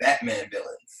versus Batman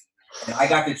villains. And I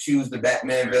got to choose the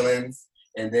Batman villains,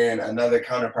 and then another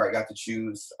counterpart got to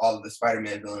choose all of the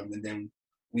Spider-Man villains. And then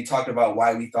we talked about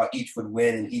why we thought each would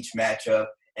win in each matchup,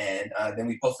 and then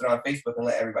we posted on Facebook and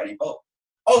let everybody vote.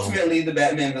 Ultimately, the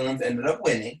Batman villains ended up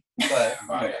winning, but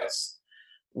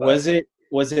was it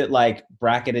like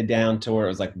bracketed down to where it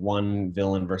was like one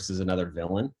villain versus another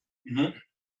villain? Mm-hmm.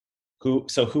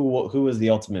 Who was the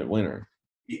ultimate winner?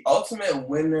 The ultimate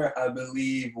winner, I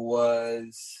believe,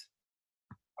 was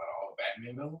all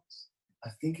Batman villains. I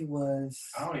think it was.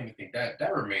 I don't even think that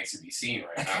remains to be seen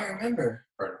right now. I can't remember.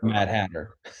 Mad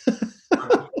Hatter.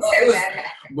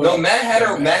 Mad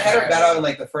Hatter got out in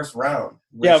like the first round.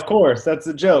 Yeah, of course. That's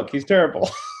a joke. He's terrible.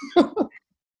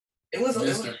 It was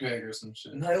Mr. Pig or some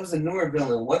shit. No, it was a newer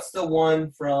villain. What's the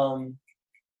one from?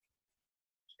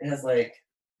 It has like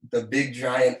the big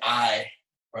giant eye.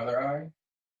 Brother Eye?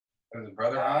 Was it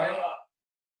Brother Eye?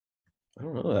 I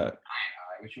don't know that.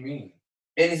 Eye. What you mean?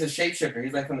 And he's a shapeshifter.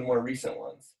 He's like from the more recent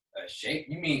ones. A shape?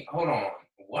 You mean? Hold on.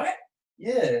 What?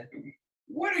 Yeah.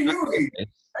 What are you reading?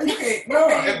 Okay, no.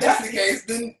 If that's the case,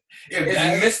 then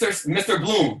it's Mr.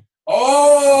 Bloom.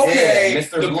 Oh, okay. Yeah,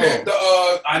 Mr. Bloom.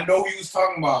 I know who he was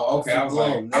talking about. Okay, I was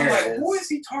like, who is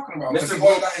he talking about? Mr.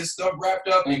 Bloom got his stuff wrapped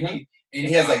up, and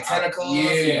he has like tentacles.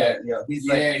 Yeah,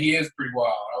 he is pretty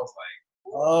wild. I was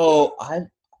like, oh,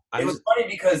 it was funny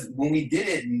because when we did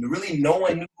it, really no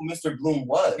one knew who Mr. Bloom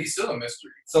was. He's still a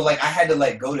mystery. So like I had to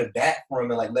like go to bat for him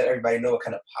and like let everybody know what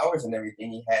kind of powers and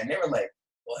everything he had. And they were like,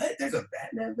 "What? There's a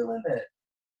Batman villain that?"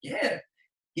 Yeah,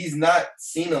 he's not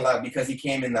seen a lot because he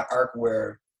came in the arc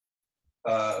where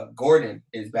Gordon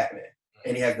is Batman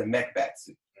and he has the mech bat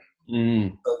suit.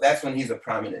 So that's when he's a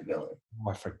prominent villain.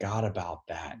 Oh, I forgot about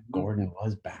that. Gordon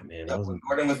was Batman. When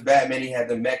Gordon was Batman, he had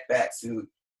the mech bat suit.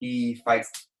 He fights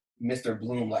Mr.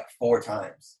 Bloom like 4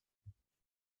 times.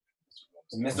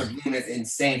 And Mr. Bloom is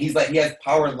insane. He has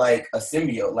power like a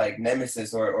symbiote, like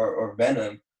Nemesis or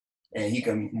Venom, and he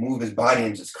can move his body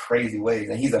in just crazy ways.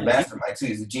 And he's a mastermind too.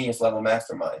 He's a genius level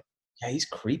mastermind. Yeah, he's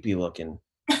creepy looking.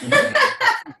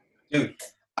 Dude,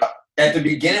 at the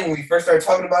beginning when we first started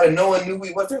talking about it, no one knew who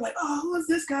he was. They're like, "Oh, who is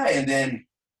this guy?" And then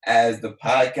as the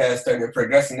podcast started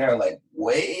progressing, they're like,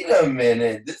 "Wait a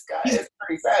minute, this guy is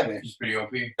pretty savage." He's pretty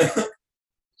OP.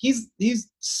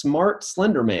 He's smart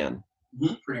Slender Man.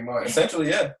 Pretty much. Essentially,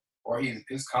 yeah. Or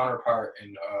his counterpart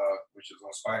in which is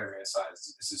on Spider-Man side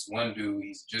is this one dude.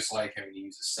 He's just like him. He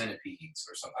uses centipedes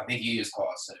or something. I think he is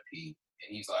called Centipede,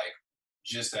 and he's like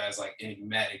just as like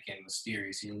enigmatic and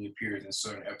mysterious. He only appears in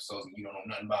certain episodes, and you don't know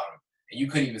nothing about him, and you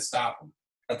couldn't even stop him.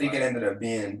 I think it ended up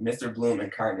being Mr. Bloom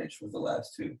and Carnage was the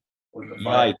last two. Was the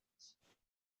Right.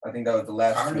 I think that was the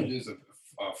last Carnage two. is a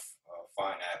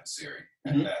fine adversary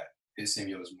Mhm. at that. His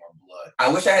symbiote is more blood.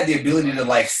 I wish I had the ability to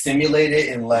like simulate it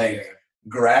in like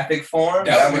graphic form.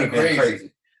 That That would have been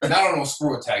crazy. Not on no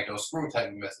Screw Attack though. Screw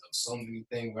Attack messed up so many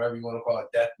things, whatever you want to call it,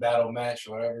 death battle match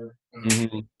or whatever.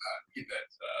 Mhm. Get that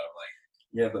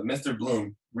Yeah, but Mr.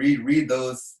 Bloom, read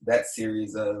that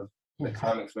series of the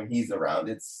comics when he's around.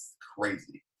 It's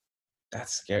crazy.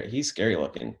 That's scary. He's scary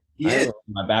looking. He I is. have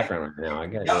my background right now. I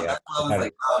get it. Yeah, Yeah. that's why I was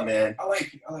like, oh man. I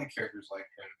like characters like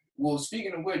him. Well,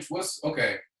 speaking of which, what's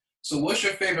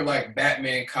your favorite like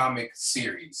Batman comic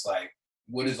series? Like,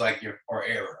 what is like your or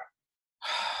era?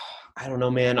 I don't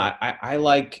know, man. I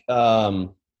like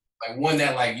Like one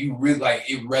that like you really like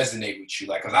it resonate with you.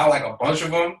 Like, cause I like a bunch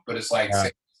of them, but it's like Yeah.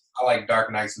 I like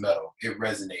Dark Knight's Metal. It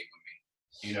resonate with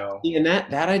me, you know. and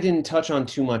that I didn't touch on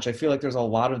too much. I feel like there's a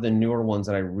lot of the newer ones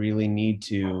that I really need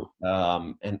to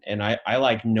and I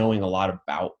like knowing a lot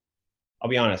about. I'll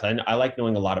be honest, I like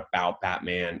knowing a lot about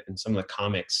Batman and some of the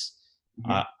comics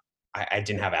I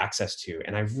didn't have access to,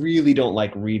 and I really don't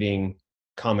like reading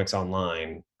comics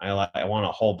online. I want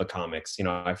to hold the comics. You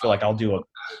know, I feel like I'll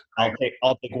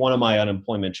take one of my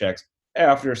unemployment checks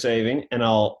after saving, and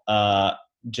I'll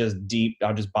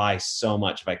just buy so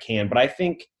much if I can. But I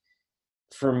think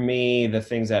for me, the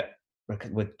things that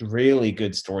with really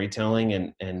good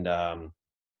storytelling and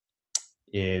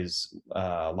is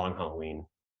Long Halloween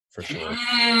for sure.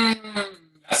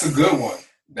 That's a good one.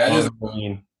 That is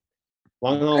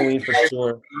Long Halloween for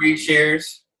sure. 3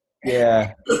 chairs.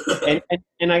 Yeah,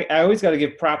 and I always got to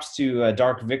give props to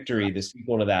Dark Victory, the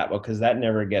sequel to that, because that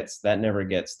never gets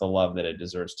the love that it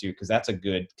deserves to, because that's a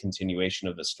good continuation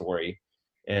of the story,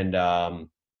 and I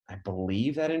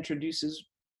believe that introduces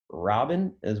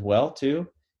Robin as well too,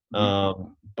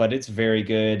 but it's very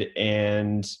good,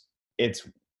 and it's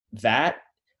that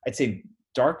I'd say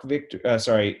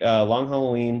Long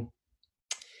Halloween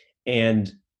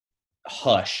and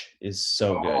Hush is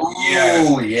so good.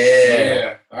 Oh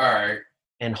yeah. All right.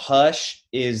 And Hush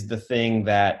is the thing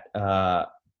that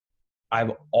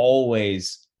I've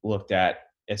always looked at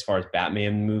as far as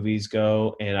Batman movies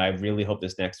go, and I really hope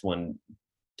this next one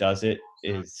does it.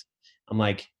 I'm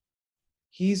like,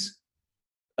 he's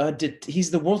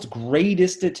the world's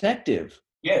greatest detective.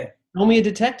 Yeah. Show me a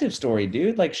detective story,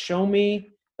 dude. Like, show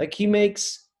me, like, he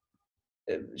makes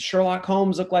Sherlock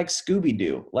Holmes look like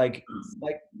Scooby-Doo. I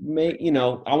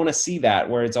want to see that,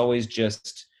 where it's always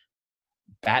just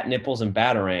bat nipples and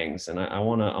batarangs, and I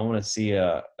want to see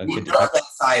a good that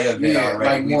side of it already.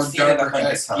 Like more We've seen it darker, 100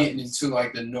 times. getting into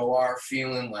like the noir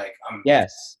feeling. Like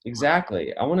Yes,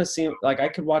 exactly. I want to see, like, I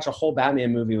could watch a whole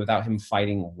Batman movie without him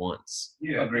fighting once.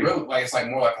 Yeah, really, like it's like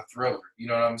more like a thriller. You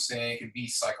know what I'm saying? It could be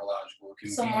psychological. It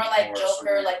can So be more like more Joker,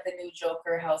 surreal. like the new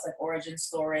Joker, how it's like origin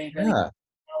story. Really, Yeah.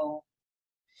 know.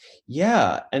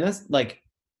 Yeah, and that's like,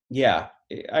 yeah,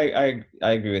 I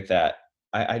agree with that.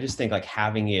 I just think like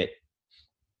having it,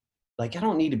 like, I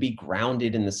don't need to be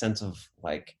grounded in the sense of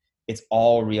like it's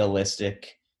all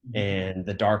realistic and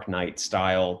the Dark Knight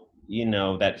style, you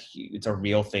know, that it's a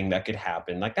real thing that could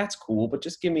happen. Like, that's cool, but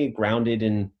just give me grounded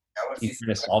in I wanna see he's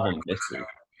trying to solve a mystery.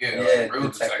 Yeah, Yeah, like real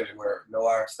detective work,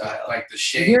 noir style. like the You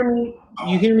shade. hear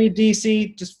me,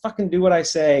 DC? Just fucking do what I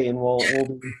say, and we'll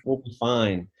be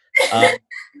fine.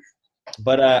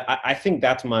 But I think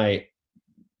that's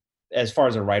as far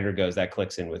as a writer goes, that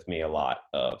clicks in with me a lot.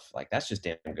 Of like, that's just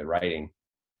damn good writing.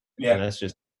 Yeah. And that's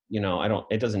just, you know,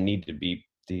 it doesn't need to be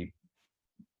the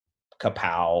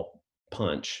kapow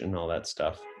punch and all that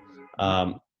stuff.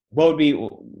 What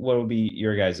would be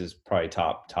your guys' probably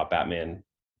top Batman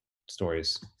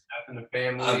stories? Death in the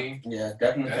Family. Yeah,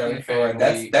 definitely Death in the Family.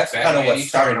 Family, That's kind of Batman what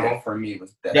started Eternal. it for me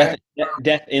was that.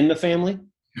 Death in the Family.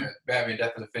 Batman,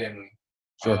 Death in the Family.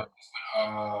 Sure.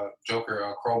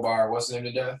 Joker, Crowbar. What's the name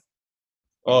of death?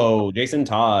 Oh, Jason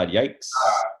Todd. Yikes.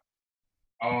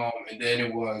 And then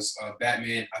it was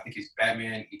Batman. I think it's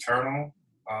Batman Eternal.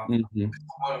 Mhm.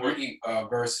 One where he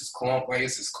versus clone, like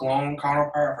it's his clone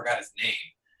counterpart. I forgot his name,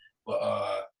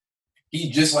 but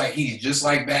he's just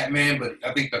like Batman, but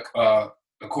I think the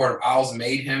Court of Owls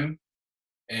made him.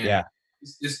 And Yeah.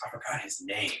 I forgot his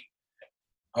name.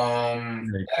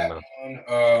 Very That cool.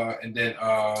 one, and then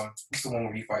what's the one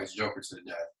where he fights Joker to the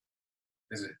death?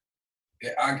 Is it?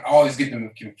 I always get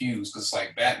them confused because it's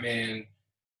like Batman.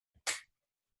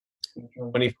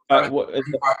 When he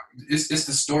It's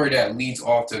the story that leads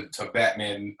off to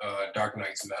Batman Dark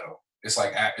Knight's Metal. It's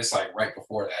like right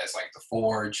before that. It's like the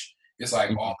Forge. It's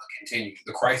like all the continued.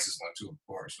 The Crisis one too, of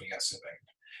course. When you got to sit back.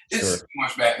 It's too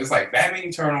much bad. It's like Batman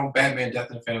Eternal, Batman Death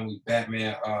in the Family,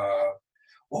 Batman.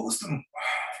 What was the?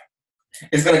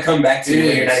 It's gonna come back to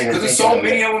you. Because there's so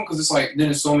many of them. Because it's like then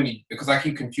there's so many. Because I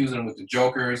keep confusing them with the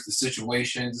Jokers, the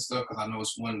situations and stuff. Because I know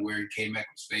it's one where he came back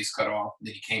with his face cut off.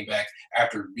 Then he came back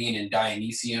after being in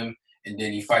Dionysium, and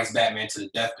then he fights Batman to the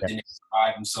death. But then he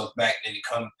survived himself back. And then he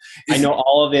come. I know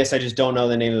all of this. I just don't know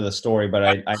the name of the story, but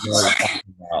I know what you're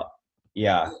talking about.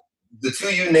 Yeah. The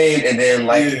two you named, and then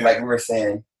like we were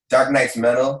saying, Dark Knight's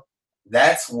Metal.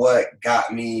 That's what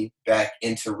got me back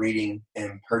into reading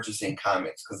and purchasing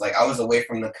comics. Because like I was away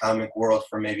from the comic world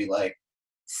for maybe like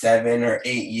 7 or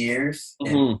 8 years.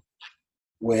 Mm-hmm. And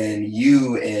when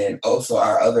you and also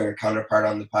our other counterpart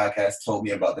on the podcast told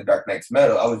me about the Dark Knight's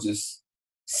Metal, I was just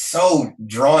so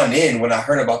drawn in when I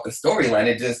heard about the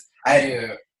storyline.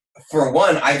 For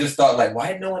one, I just thought like,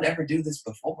 why did no one ever do this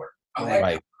before? I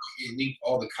like it linked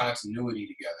all the continuity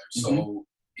together. So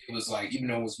it was like, even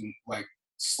though it was like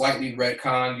slightly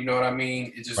retconned, you know what I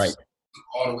mean? It just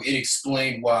it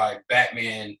explained why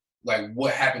Batman, like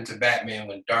what happened to Batman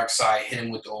when Darkseid hit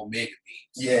him with the Omega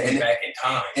beams. Yeah, and back in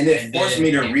time. And it forced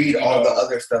me to read all the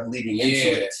other stuff leading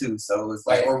into it too. So it was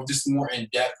like, or just more in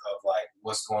depth of like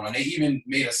what's going on. They even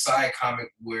made a side comic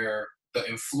where the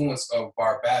influence of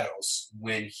Barbados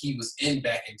when he was in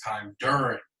Back in Time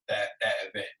during that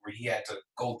event, where he had to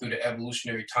go through the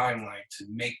evolutionary timeline to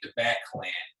make the Bat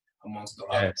Clan amongst the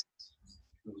others.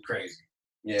 It was crazy.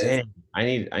 Yeah. Dang. I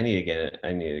need to get it.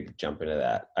 I need to jump into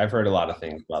that. I've heard a lot of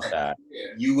things about that.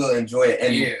 You will enjoy it.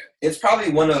 And it's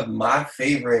probably one of my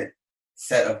favorite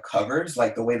set of covers,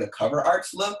 like the way the cover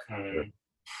arts look.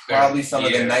 Probably some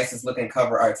of the nicest looking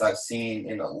cover arts I've seen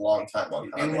in a long time on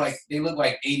comics. And like they look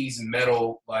like 80s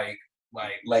metal, like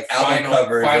album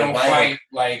covers, Final Fight,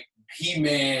 like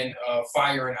He-Man,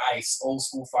 Fire and Ice, old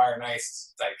school Fire and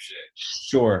Ice type shit.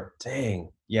 Sure. Dang.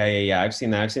 Yeah. I've seen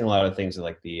that. I've seen a lot of things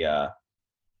like the it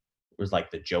was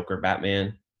like the Joker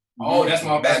Batman. Oh, that's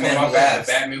my Batman Who Laughs.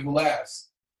 Batman Who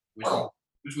Laughs.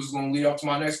 Which was going to lead up to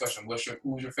my next question.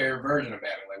 Who's your favorite version of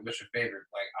Batman? Like, what's your favorite?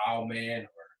 Like Owlman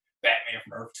or Batman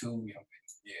from Earth 2? You know,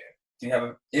 Do you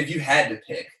have if you had to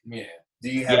pick? Yeah. Do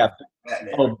you have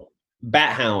Batman? Oh,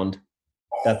 Bat Hound.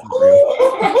 That's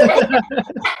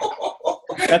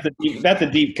that's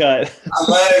a deep cut.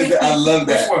 I love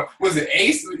that. Which one? Was it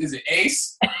Ace? Is it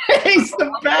Ace? Ace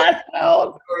the Bat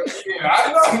Hound. Yeah,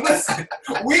 I know. Listen,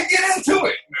 we get into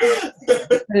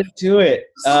it.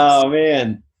 Oh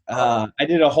man. I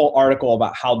did a whole article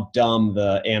about how dumb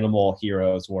the animal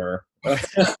heroes were. That's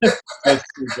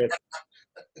stupid.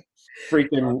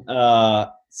 Freaking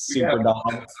super dumb.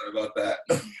 Sorry about that.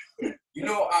 You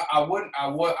know,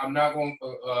 I'm not going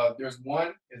to, there's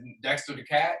one, Dexter the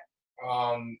Cat,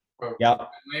 for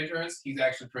Lanterns. He's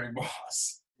actually pretty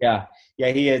boss. Yeah,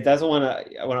 he is. That's the one,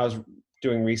 when I was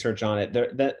doing research on it,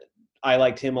 that I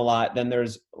liked him a lot. Then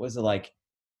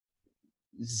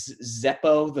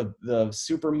Zeppo, the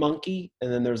super monkey,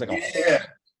 and then there's like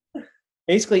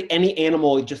basically any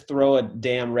animal, you just throw a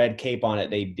damn red cape on it,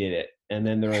 they did it. And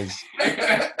then there was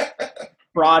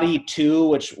Frotty 2,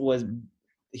 which was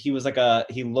he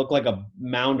looked like a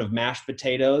mound of mashed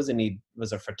potatoes, and he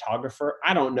was a photographer.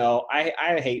 I don't know. I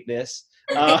hate this.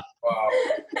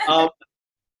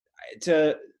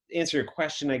 To answer your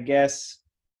question, I guess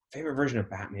favorite version of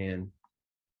Batman.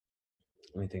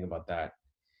 Let me think about that.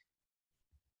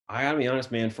 I gotta be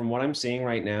honest, man. From what I'm seeing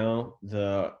right now,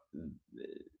 the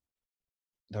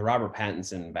Robert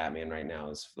Pattinson Batman right now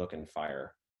is looking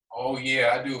fire. Oh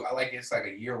yeah, I do. I like it. It's like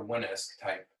a Year One-esque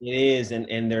type. It is,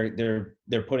 and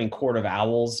they're putting Court of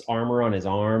Owls armor on his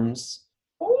arms.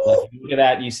 Like, look at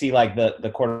that. You see like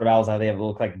the Court of Owls, how they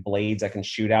look like blades that can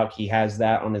shoot out. He has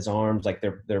that on his arms. Like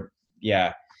they're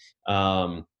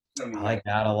I like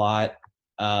that a lot.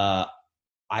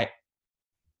 I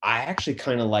actually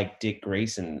kind of like Dick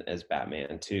Grayson as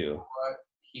Batman too.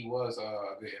 He was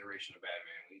a good iteration of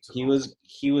Batman.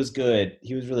 He was good.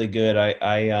 He was really good.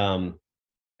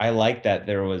 I like that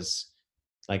there was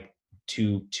like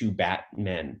two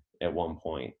Batmen at one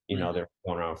point. You know, they're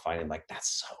going around fighting. Like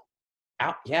that's so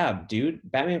out. Yeah, dude.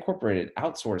 Batman Incorporated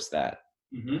outsourced that.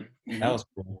 Mm-hmm. That was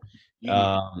cool.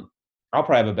 I'll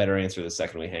probably have a better answer the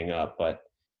second we hang up, but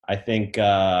I think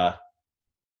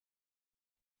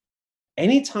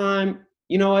anytime,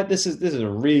 you know what, this is a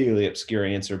really obscure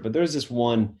answer, but there's this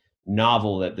one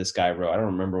novel that this guy wrote. I don't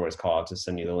remember what it's called. I'll just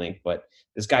send you the link, but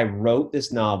this guy wrote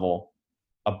this novel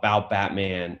about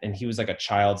Batman, and he was like a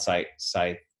child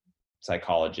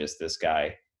psychologist, this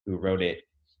guy who wrote it.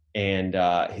 And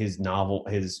his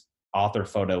author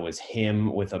photo was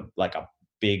him with a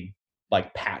big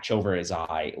like patch over his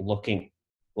eye, looking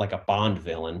like a Bond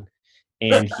villain.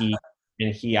 And he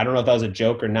I don't know if that was a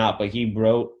joke or not, but he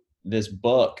wrote this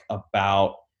book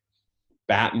about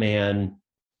Batman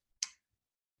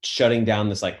shutting down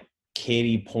this like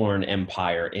kiddie porn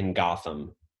empire in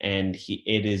Gotham. And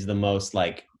it is the most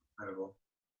like Incredible.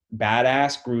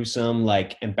 badass, gruesome,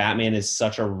 like, and Batman is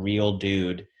such a real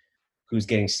dude who's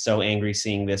getting so angry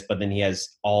seeing this, but then he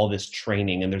has all this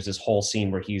training, and there's this whole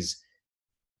scene where his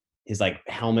like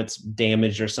helmet's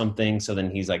damaged or something, so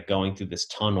then he's like going through this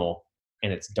tunnel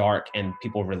and it's dark, and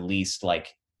people released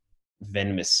like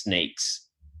venomous snakes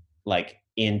like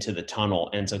into the tunnel,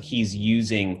 and so he's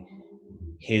using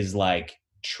his like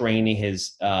training,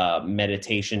 his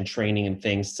meditation training and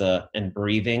things and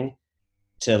breathing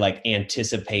to like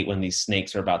anticipate when these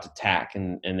snakes are about to attack,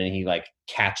 and then he like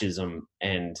catches them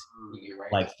and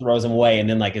like throws them away, and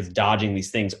then like is dodging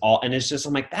these things all, and it's just,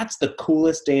 I'm like, that's the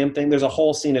coolest damn thing. There's a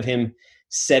whole scene of him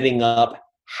setting up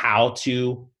how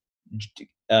to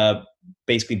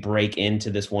basically break into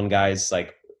this one guy's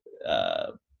like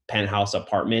penthouse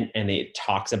apartment, and it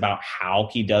talks about how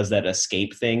he does that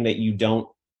escape thing that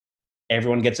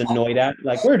everyone gets annoyed at,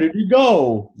 like, where did you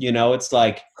go? You know, it's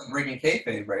like Breaking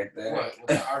kayfabe right there. What,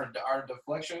 the art of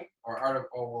deflection, or art of,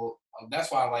 that's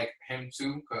why I like him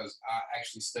too, because I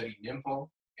actually studied Nimpo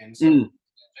and Jitsu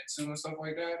and stuff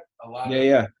like that. A lot of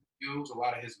skills, a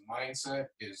lot of his mindset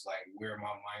is like where my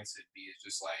mindset be. It's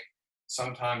just like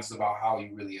sometimes it's about how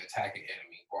you really attack an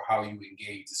enemy or how you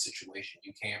engage the situation.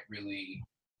 You can't really.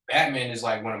 Batman is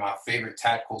like one of my favorite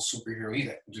tactical superheroes. He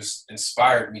just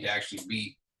inspired me to actually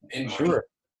be.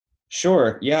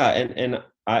 Sure. Yeah. And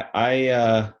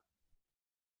I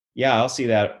I'll see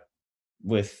that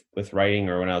with writing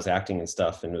or when I was acting and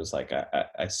stuff. And it was like,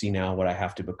 I see now what I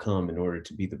have to become in order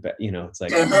to be the best, you know, it's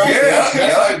like, like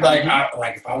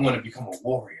if I want to become a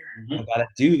warrior, I gotta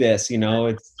do this, you know,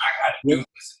 I gotta do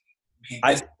this.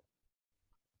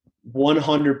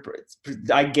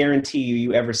 100%, I guarantee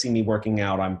you ever see me working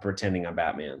out, I'm pretending I'm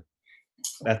Batman.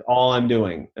 That's all I'm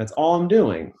doing. I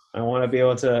want to be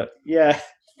able to,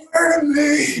 Murder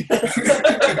me!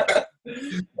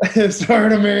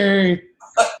 Start of me.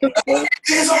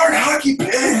 These aren't hockey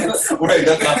pants. Right,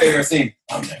 that's my favorite scene.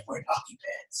 I'm not wearing hockey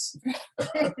pants.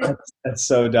 That's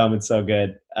so dumb and so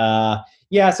good. So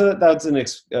that's a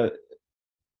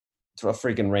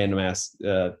freaking random ass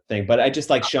thing, but I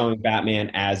just like showing Batman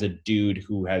as a dude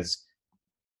who has,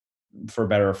 for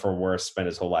better or for worse, spent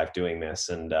his whole life doing this,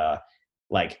 and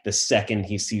like the second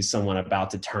he sees someone about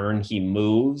to turn, he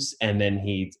moves, and then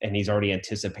he's already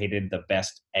anticipated the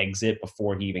best exit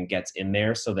before he even gets in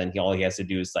there. So then all he has to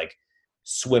do is like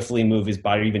swiftly move his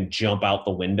body, or even jump out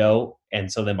the window. And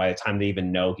so then by the time they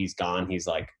even know he's gone, he's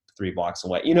like 3 blocks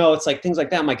away. You know, it's like things like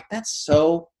that. I'm like, that's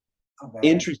so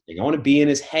interesting. I want to be in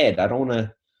his head. I don't want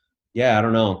to. Yeah, I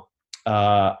don't know.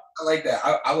 I like that.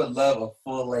 I would love a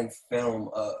full-length film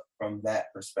from that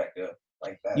perspective,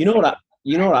 like that. You know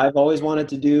what I've always wanted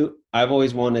to do? I've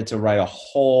always wanted to write a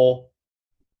whole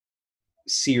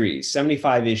series,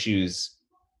 75 issues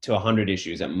to 100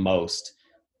 issues at most,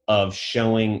 of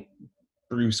showing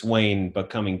Bruce Wayne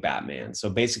becoming Batman.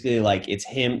 So basically, like, it's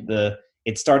him.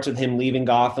 It starts with him leaving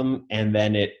Gotham, and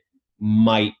then it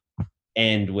might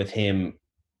end with him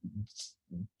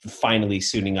finally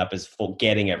suiting up as full,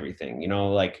 getting everything. You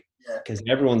know, like, because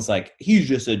everyone's like, he's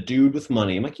just a dude with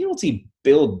money. I'm like, you don't see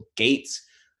Bill Gates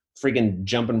freaking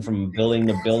jumping from building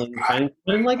to building. I'm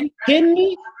like, you kidding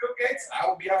me? Bill Gates, I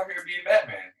would be out here being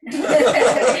Batman.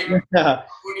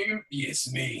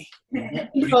 It's me.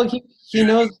 You know, he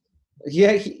knows.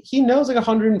 Yeah, he knows like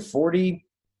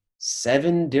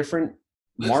 147 different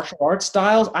martial arts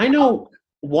styles. I know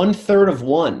 1/3 of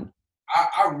one.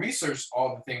 I researched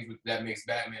all the things that makes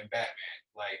Batman Batman.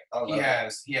 Like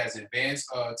he has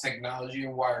advanced technology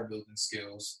and wire building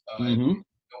skills.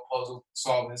 Puzzle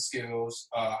solving skills,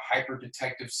 hyper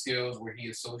detective skills, where he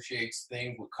associates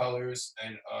things with colors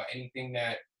and anything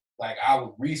that, like, I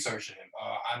would research him.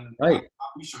 I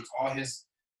research all his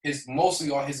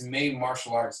mostly all his main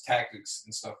martial arts tactics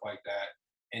and stuff like that,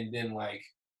 and then like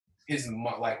his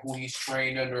who he's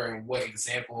trained under and what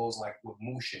examples, like with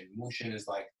Mushin. Mushin is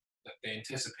like the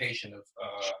anticipation of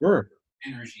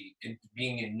energy and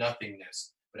being in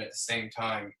nothingness. but at the same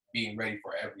time being ready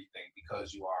for everything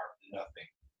because you are nothing.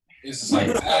 It's just like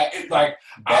that. It's like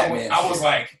I was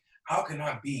like, how can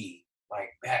I be like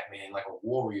Batman, like a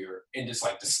warrior, and just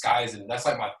like disguise it? That's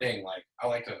like my thing. Like I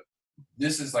like to.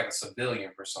 This is like a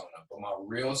civilian persona, but my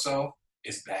real self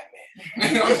is Batman.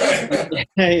 You know what I'm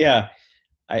saying? Yeah,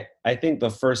 I think the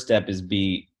first step is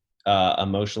be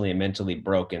emotionally and mentally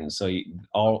broken. So you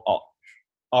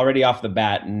already off the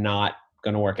bat, not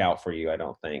going to work out for you, I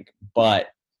don't think. But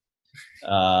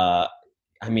I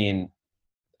mean,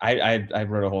 I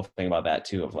wrote a whole thing about that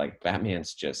too. Of like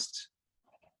Batman's just.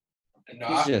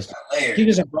 He's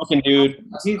just a broken dude.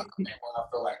 That's when I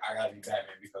feel like I gotta be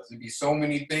Batman because there'd be so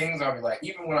many things. I'll be like,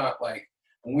 even when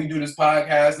we do this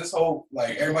podcast, this whole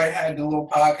like everybody had the little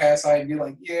podcast. I'd be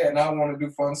like, yeah, and I want to do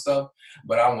fun stuff,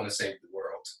 but I want to save the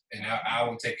world, and I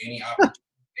will take any opportunity.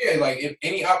 Yeah, like if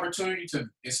any opportunity to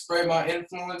spread my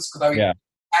influence because I mean,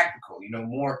 tactical.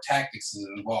 More tactics is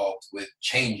involved with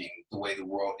changing the way the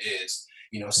world is.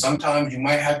 Sometimes you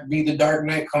might have to be the Dark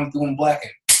Knight, come through and blacken.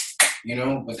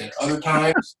 But then other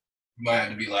times you might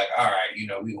have to be like, all right, we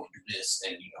gonna do this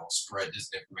and spread this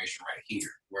information right here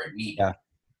where it needs.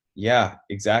 Yeah,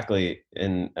 exactly.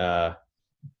 And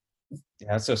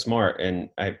that's so smart. And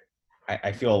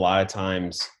I feel a lot of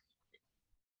times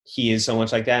he is so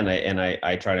much like that, and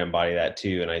I try to embody that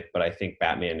too. But I think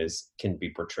Batman can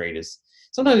be portrayed as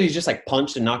sometimes he's just like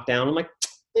punched and knocked down. I'm like,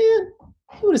 man,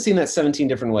 he would have seen that 17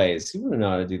 different ways. He wouldn't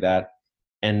know how to do that.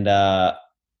 And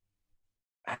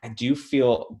I do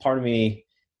feel part of me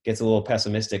gets a little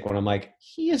pessimistic when I'm like,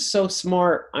 he is so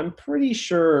smart. I'm pretty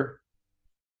sure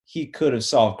he could have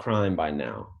solved crime by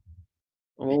now.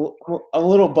 I'm a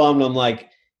little bummed. I'm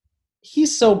like,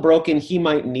 he's so broken, he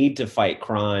might need to fight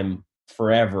crime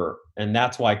forever. And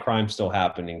that's why crime's still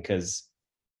happening. Because,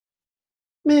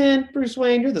 man, Bruce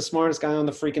Wayne, you're the smartest guy on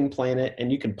the freaking planet.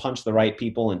 And you can punch the right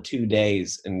people in 2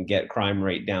 days and get crime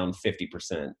rate down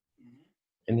 50%.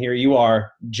 And here you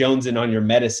are, jonesing on your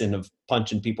medicine of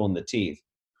punching people in the teeth.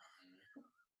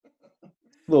 A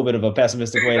little bit of a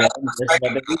pessimistic way to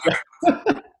end this.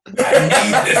 I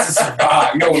need this to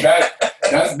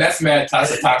survive. That's mad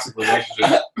toxic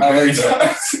relationship.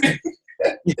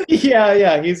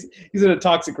 Yeah. He's in a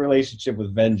toxic relationship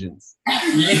with vengeance.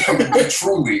 Yeah,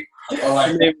 truly.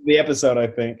 Like name of the episode, I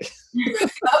think.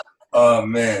 Oh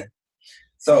man.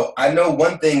 So I know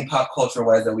one thing pop culture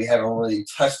wise that we haven't really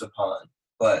touched upon.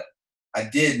 But I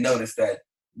did notice that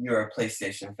you're a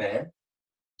PlayStation fan.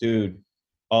 Dude,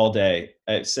 all day.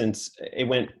 Since it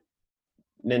went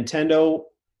Nintendo,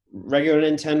 regular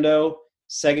Nintendo,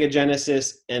 Sega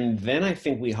Genesis, and then I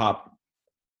think we hopped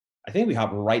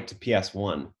right to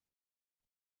PS1.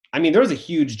 I mean, there was a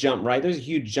huge jump, right? There's a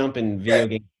huge jump in video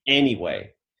games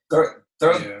anyway.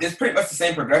 It's pretty much the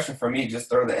same progression for me. Just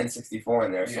throw the N64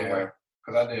 in there somewhere.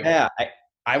 Yeah,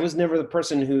 I was never the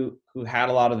person who had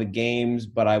a lot of the games,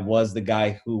 but I was the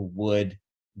guy who would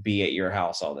be at your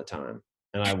house all the time.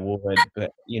 And I would,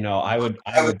 but I would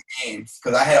games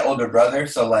because I had an older brother.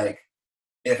 So like,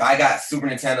 if I got Super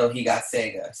Nintendo, he got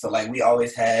Sega. So like, we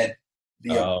always had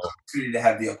the opportunity to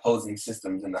have the opposing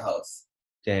systems in the house.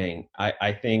 Dang,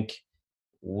 I think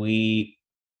we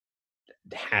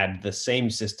had the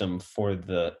same system for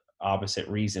the opposite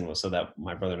reason, was so that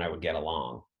my brother and I would get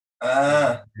along.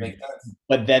 Makes sense.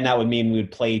 But then that would mean we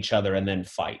would play each other and then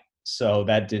fight. So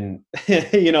that didn't,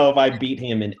 if I beat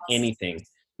him in anything,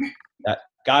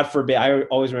 God forbid, I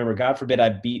always remember, God forbid I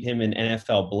beat him in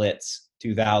NFL Blitz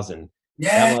 2000.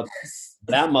 Yes.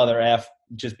 That mother F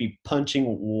just be punching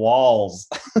walls.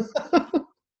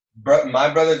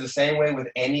 My brother's the same way with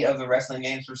any of the wrestling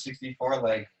games for 64,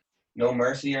 like No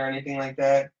Mercy or anything like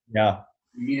that. Yeah.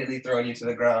 Immediately throwing you to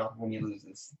the ground when you lose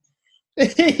this.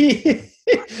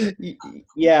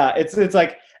 Yeah, it's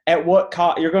like at what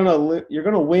cost you're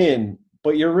gonna win,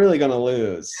 but you're really gonna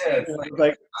lose. Yeah, it's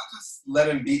like I'll just let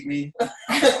him beat me.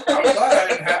 I'm glad I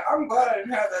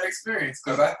didn't have that experience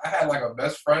because I had like a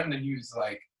best friend and he's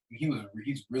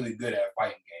really good at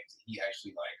fighting games. He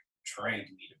actually like trained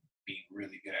me to be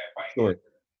really good at fighting games.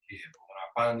 Yeah, but when I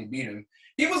finally beat him,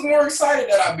 he was more excited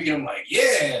that I beat him. Like,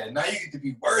 yeah, now you get to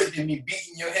be worthy of me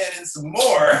beating your head in some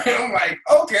more. And I'm like,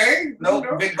 okay. No,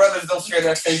 big brothers don't share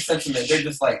that same sentiment. They're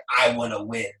just like, I want to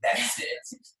win. That's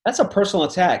it. That's a personal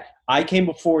attack. I came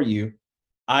before you.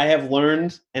 I have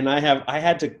learned, and I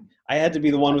had to be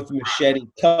the one with the machete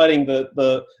cutting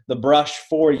the brush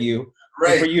for you.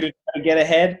 Right. For you to try to get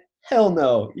ahead. Hell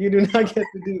no, you do not get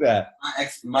to do that.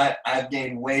 I've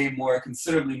gained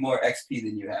considerably more XP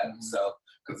than you have. So.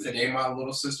 Because the day my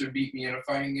little sister beat me in a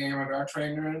fighting game that I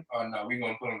trained her in, oh no, we're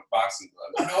going to put on the boxing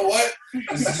gloves. You know what?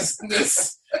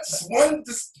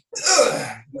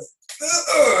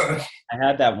 I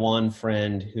had that one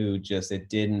friend who just, it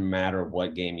didn't matter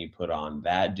what game you put on.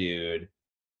 That dude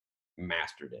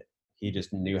mastered it. He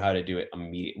just knew how to do it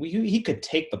immediately. He could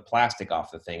take the plastic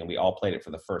off the thing, and we all played it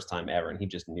for the first time ever, and he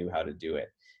just knew how to do it.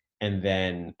 And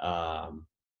then, what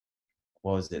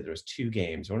was it? There was 2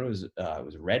 games. One was it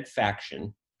was Red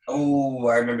Faction. Oh,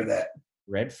 I remember that.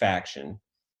 Red Faction.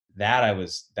 That I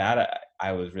was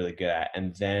really good at.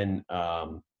 And then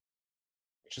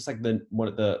just like the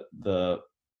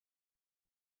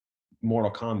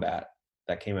Mortal Kombat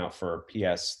that came out for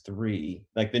PS3,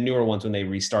 like the newer ones when they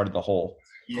restarted the whole.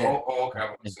 Yeah. Oh, okay. I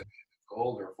was gonna say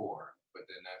Gold or 4, but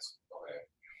then that's go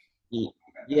ahead.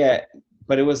 Yeah,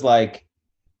 but it was like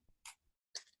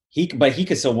he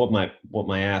could still whoop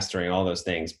my ass during all those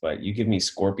things. But you give me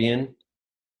Scorpion,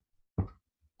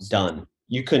 done.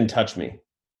 You couldn't touch me.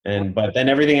 But then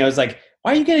everything, I was like,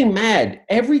 why are you getting mad?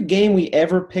 Every game we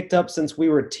ever picked up since we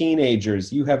were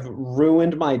teenagers, you have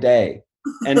ruined my day.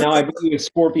 And now I beat you with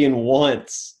Scorpion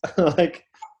once. Like,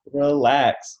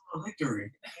 relax.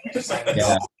 Victory. Just like,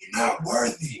 Yeah. no, you're not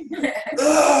worthy.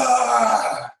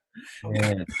 Ah!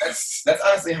 Man. That's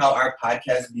honestly how our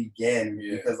podcast began,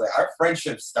 Yeah. because like our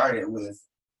friendship started with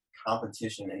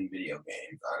competition in video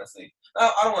games. Honestly,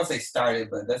 I don't want to say started,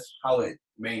 but that's how it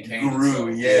Maintain grew.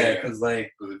 itself. Yeah, because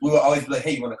like we would always be like,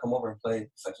 "Hey, you want to come over and play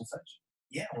such and such?"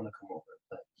 Yeah, I want to come over and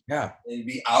play. Yeah. It'd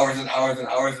be hours and hours and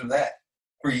hours of that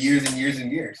for years and years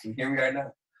and years. And here we are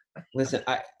now. Listen,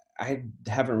 I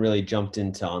haven't really jumped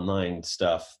into online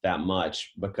stuff that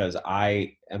much because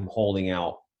I am holding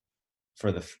out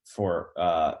for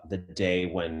the day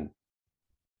when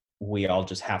we all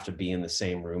just have to be in the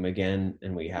same room again,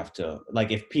 and we have to,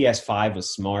 like, if PS5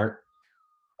 was smart,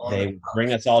 they would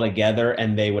bring us all together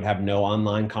and they would have no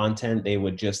online content. They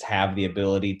would just have the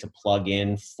ability to plug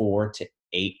in 4 to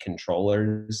 8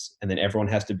 controllers, and then everyone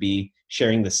has to be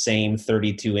sharing the same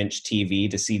 32-inch TV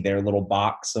to see their little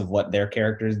box of what their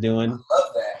character is doing.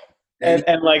 Love that.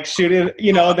 And like shoot it,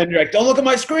 then you're like, don't look at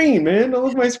my screen, man. Don't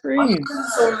look at my screen.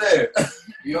 It's over there.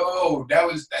 Yo,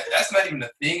 that's not even a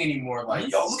thing anymore. Like,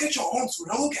 yo, look at your own screen.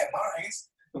 Don't look at mine.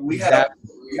 We had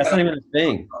That's not even a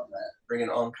thing. bringing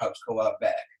on couch co-op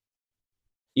back.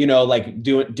 Like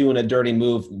doing a dirty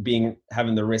move,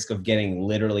 having the risk of getting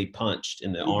literally punched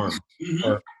in the arm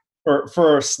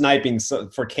for sniping,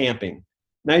 for camping.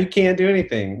 Now you can't do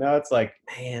anything. Now it's like,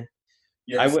 man,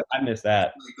 Yeah, I miss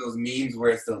that. like those memes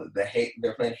where it's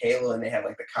they're playing Halo and they have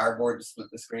like the cardboard to split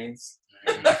the screens.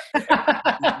 Section.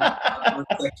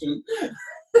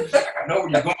 I know where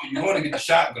you're going. You're going to get the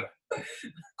shotgun.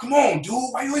 Come on, dude.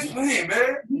 Why you always playing,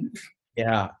 man?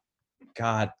 Yeah.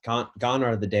 God, gone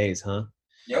are the days, huh?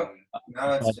 Yep.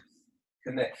 Now it's just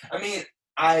connect. I mean,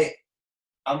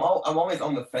 I'm always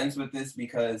on the fence with this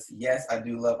because yes, I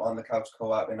do love on the couch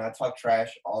co-op, and I talk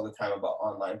trash all the time about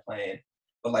online playing.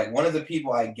 But like one of the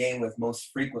people I game with most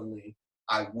frequently,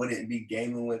 I wouldn't be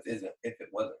gaming with if it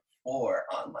wasn't for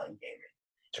online gaming.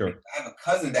 Sure. I have a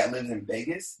cousin that lives in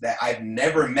Vegas that I've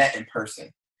never met in person,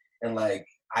 and like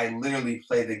I literally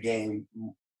play the game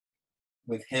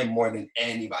with him more than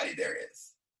anybody there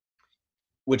is.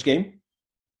 Which game?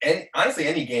 And honestly,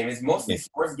 any game is mostly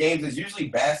sports games. It's usually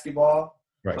basketball.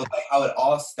 Right. But like how it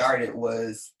all started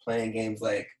was playing games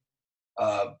like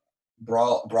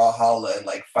Brawlhalla and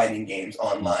like fighting games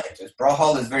online. Just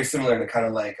Brawlhalla is very similar to kind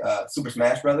of like Super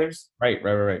Smash Brothers. Right.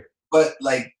 But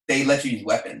like they let you use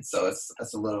weapons, so it's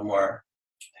a little more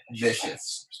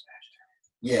vicious.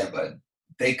 Yeah, but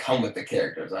they come with the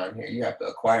characters on here. You have to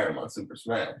acquire them on Super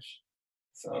Smash.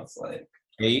 So it's like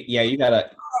You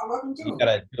gotta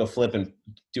do a flip and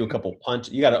do a couple punch.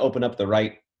 You gotta open up the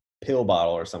right pill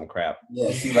bottle or some crap.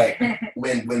 yeah. See, like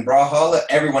when Brawlhalla,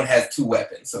 everyone has 2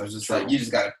 weapons, so it's just like you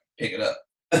just gotta pick it up.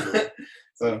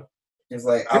 So it's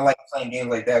like I like playing games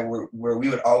like that where we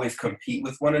would always compete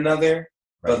with one another.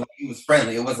 But like, it was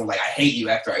friendly. It wasn't like I hate you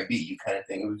after I beat you kind of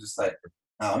thing. It was just like,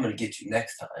 oh, I'm gonna get you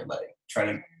next time. Like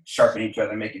trying to sharpen each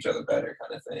other, make each other better,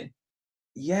 kind of thing.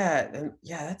 Yeah, and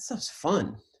that stuff's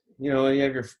fun. You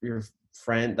have your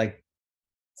friend, like,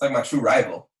 It's like my true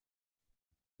rival.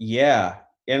 yeah,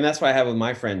 and that's what I have with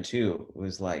my friend too. It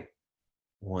was like,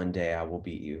 one day I will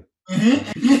beat you.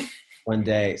 One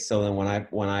day. So then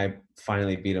when I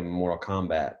finally beat him in Mortal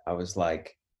Kombat, I was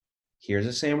like, here's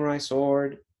a samurai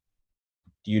sword.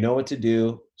 Do you know what to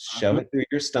do? Shove it through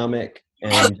your stomach,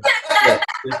 and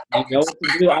you know what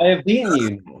to do. I have beaten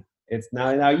you. It's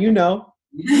now you know.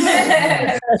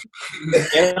 Get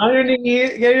on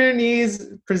your knees,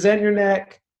 present your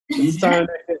neck. It's time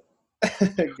to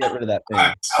get rid of that thing.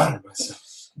 I'm tired of myself.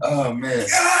 Oh man.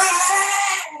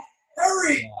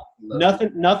 Hurry!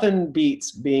 Nothing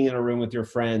beats being in a room with your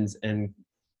friends and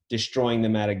destroying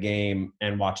them at a game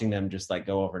and watching them just like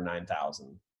go over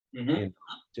 9,000. Mhm. You know,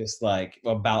 just like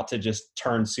about to just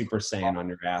turn Super Saiyan on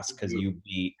your ass because you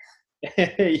beat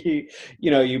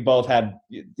you both had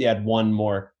one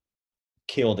more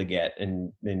kill to get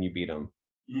and then you beat them.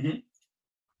 Mhm.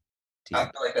 I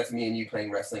feel like that's me and you playing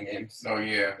wrestling games. Oh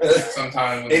yeah.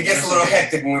 Sometimes It gets a little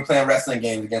hectic when we're playing wrestling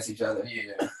games against each other.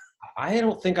 Yeah. I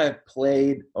don't think I've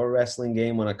played a wrestling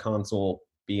game on a console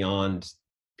beyond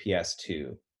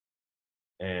PS2.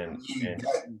 And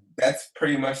That's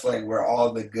pretty much like where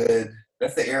all the good.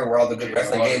 That's the era where all the good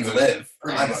wrestling games live.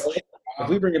 Honestly. If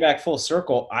we bring it back full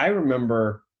circle, I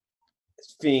remember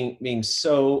feeling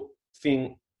so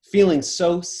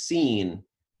seen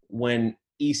when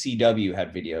ECW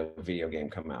had video game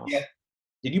come out. Yeah.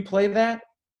 Did you play that?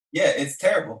 Yeah, it's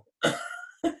terrible.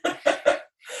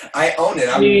 I own it.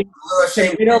 I'm I mean, a little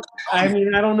ashamed. I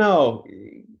don't know.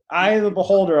 Eye of the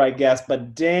beholder, I guess,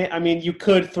 but you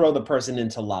could throw the person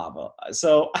into lava.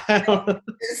 So I don't know.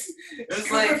 It's You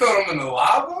like, can throw them in the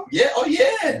lava? yeah, oh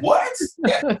yeah. What?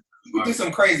 Yeah, you can do some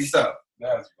crazy stuff.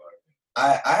 That's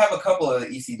funny. I have a couple of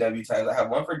ECW titles. I have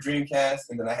one for Dreamcast,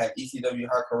 and then I have ECW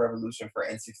Hardcore Revolution for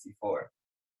N64.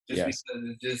 Just Yes. because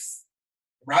it's just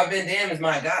Rob Van Dam is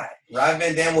my guy. Rob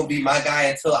Van Dam will be my guy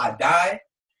until I die.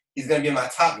 He's gonna be in my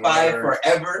top 5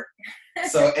 forever.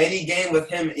 So any game with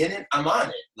him in it, I'm on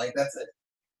it. Like that's it.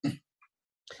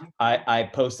 I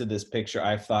posted this picture.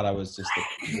 I thought I was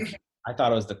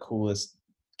the coolest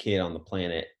kid on the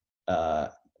planet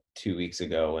 2 weeks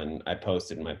ago, and I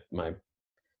posted my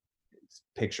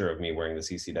picture of me wearing the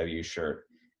CCW shirt,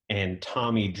 and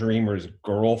Tommy Dreamer's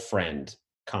girlfriend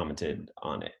commented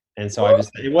on it. And so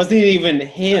it wasn't even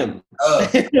him. Oh.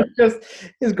 It was just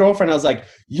his girlfriend. I was like,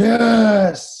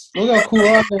 yes, look how cool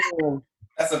I am.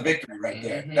 That's a victory right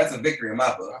there. Mhm. That's a victory in my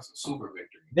book. That's a super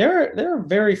victory. There are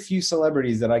very few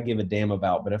celebrities that I give a damn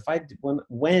about, but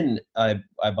when I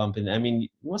bump in, I mean, you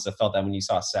must have felt that when you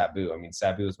saw Sabu. I mean,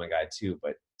 Sabu was my guy too,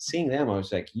 but seeing them, I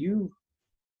was like, you,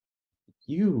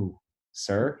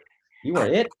 sir, you are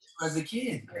it. As a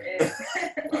kid.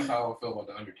 That's how I would feel about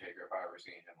the Undertaker if I ever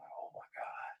seen him. Like, oh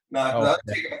my God, No,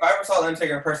 if I ever saw the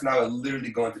Undertaker in person, I would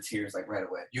literally go into tears like right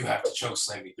away. you have to choke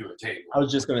slam me through a table. I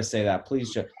was just gonna say that.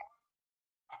 Please,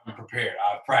 I'm prepared.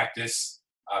 I've practiced.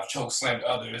 I've choke slammed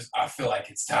others. I feel like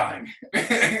it's time.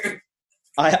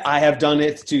 I have done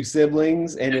it to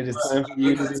siblings, and it is time for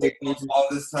you to do take it. all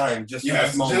this time just for Yes,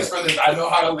 this moment. just for this. I know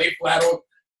how to lay flat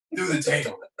through the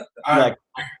table.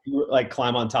 Like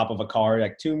climb on top of a car,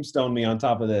 like tombstone me on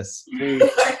top of this. Please.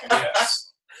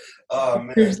 Yes. Oh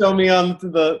man, Tombstone me onto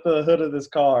the hood of this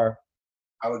car.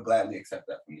 I would gladly accept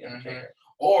that from the Undertaker.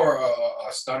 Or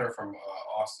a stunner from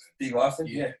Austin. Steve Austin?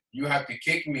 Yeah. You have to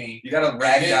kick me. You gotta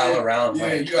ragdoll around. Yeah,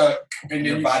 like, you got. And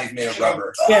your then body's made of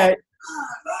rubber. Yeah, Like,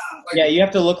 yeah. You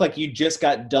have to look like you just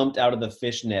got dumped out of the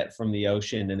fish net from the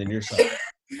ocean, and then you're just like,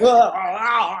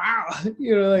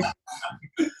 you know, like.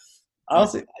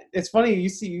 Also, it's funny.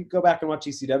 You go back and watch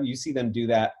ECW. You see them do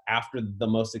that after the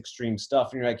most extreme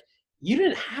stuff, and you're like, you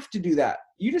didn't have to do that.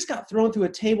 You just got thrown through a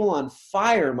table on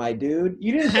fire, my dude.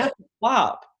 You didn't have to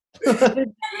flop. we knew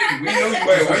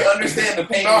you. We understand the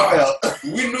pain you felt.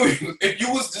 We knew you. If you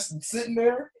was just sitting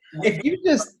there. If you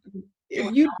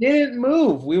didn't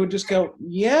move, we would just go,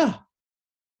 yeah,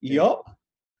 yup.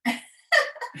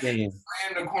 Damn. In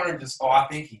the corner, just I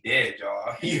think he did,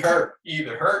 y'all. He hurt. He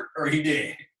either hurt or he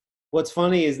did. What's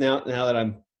funny is now that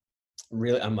I'm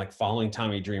like following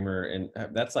Tommy Dreamer, and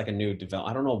that's like a new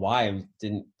development. I don't know why I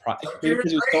didn't.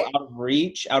 Because it was so out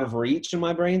of reach in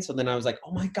my brain. So then I was like,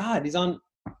 oh my god, he's on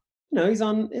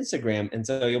Instagram, and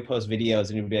so you'll post videos,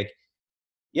 and you'll be like,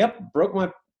 yep, broke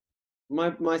my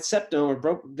septum, or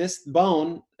broke this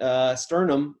bone,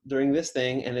 sternum during this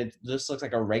thing, and it just looks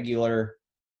like a regular.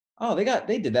 Oh, they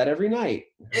did that every night.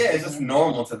 Yeah, it's just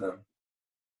normal to them.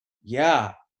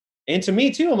 Yeah. And to me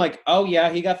too, I'm like, oh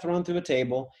yeah, he got thrown through a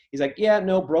table. He's like, yeah,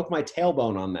 no, broke my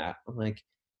tailbone on that. I'm like,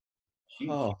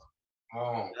 oh,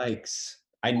 yikes.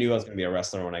 I knew I was gonna be a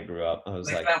wrestler when I grew up. I was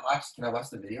Wait, like, can I watch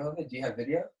the video of it? Do you have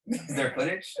video? Is there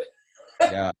footage?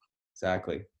 yeah,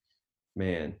 exactly.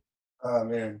 Man. Oh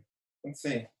man. Let's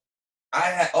see.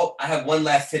 I have one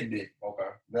last tidbit. Okay.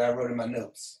 That I wrote in my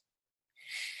notes.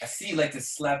 I see you like to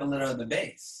slap a little of the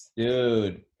bass.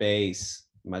 Dude, bass,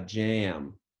 my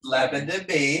jam. Slap at the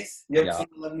bass. You ever Yeah. seen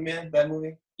The Loving Man, that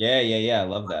movie? Yeah, I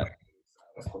love that.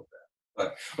 Let's quote that.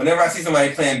 But whenever I see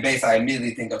somebody playing bass, I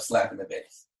immediately think of slapping the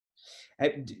bass.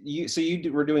 So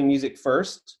you were doing music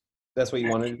first? That's what you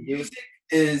wanted to do? Music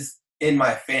is in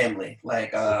my family.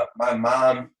 Like my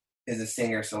mom is a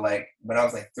singer, so like when I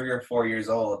was like 3 or 4 years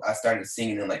old, I started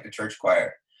singing in like the church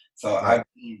choir. So I've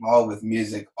been involved with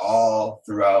music all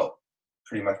throughout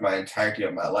pretty much my entirety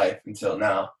of my life until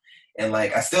now. And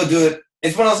like, I still do it.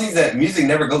 It's one of those things that music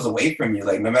never goes away from you.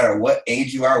 Like, no matter what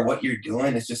age you are, what you're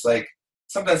doing, it's just like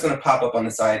something that's going to pop up on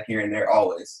the side here and there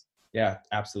always. Yeah,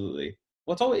 absolutely.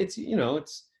 Well,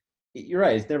 you're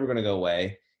right. It's never going to go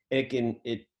away.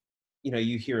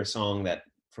 You hear a song that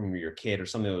from your kid or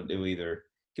something, it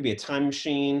could be a time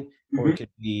machine, or it could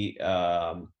be,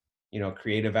 a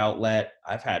creative outlet.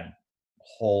 I've had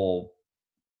whole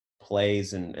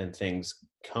plays and things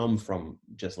come from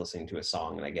just listening to a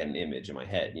song, and I get an image in my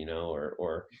head,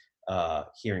 or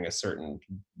hearing a certain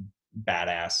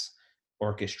badass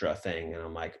orchestra thing, and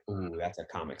I'm like, ooh, that's a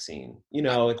comic scene.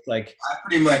 It's like I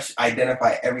pretty much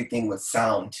identify everything with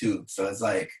sound too. So it's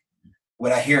like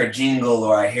when I hear a jingle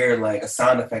or I hear like a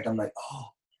sound effect, I'm like, oh,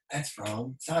 that's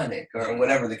from Sonic or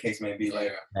whatever the case may be.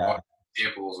 Like,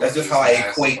 that's just how I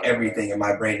equate everything in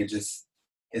my brain. It just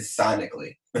is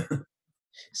sonically.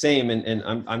 Same, and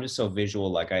I'm just so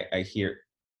visual. Like I hear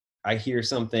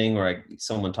something, or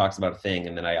someone talks about a thing,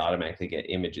 and then I automatically get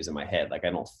images in my head. Like I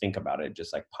don't think about it; it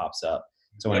just like pops up.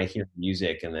 So when I hear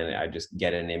music, and then I just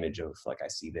get an image of like I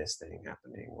see this thing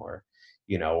happening, or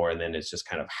and then it's just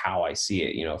kind of how I see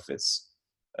it. If it's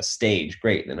a stage,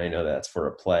 great, then I know that's for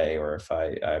a play, or if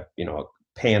I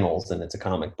panels, then it's a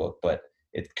comic book. But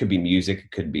it could be music,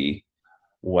 it could be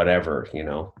whatever,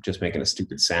 just making a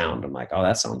stupid sound. I'm like, oh,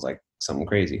 that sounds like something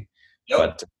crazy.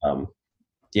 Yep. But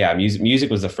yeah, music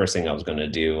was the first thing I was going to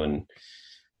do, and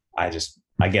I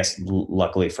guess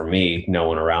luckily for me, no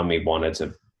one around me wanted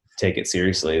to take it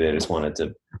seriously. They just wanted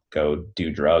to go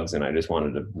do drugs, and I just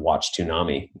wanted to watch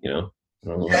Toonami. Yes,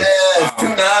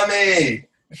 Toonami.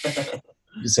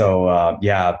 So I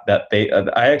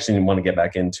actually want to get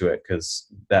back into it, because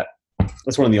that's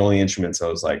one of the only instruments I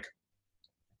was like,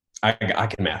 I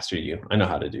can master you. I know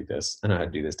how to do this. I know how to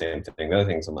do this damn thing. The other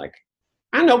things I'm like,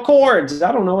 I know chords.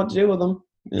 I don't know what to do with them.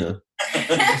 Yeah.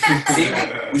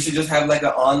 We should just have like an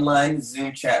online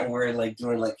Zoom chat and we're like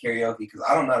doing like karaoke, because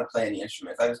I don't know how to play any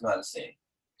instruments. I just know how to sing.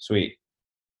 Sweet.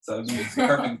 So it'd be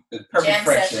perfect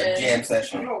friendship, jam I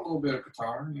session. know a little bit of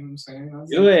guitar, you know what I'm saying?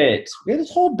 Do it. We had this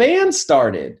whole band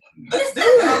started. Let's do I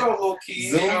it. know a little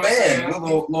key. Zoom band.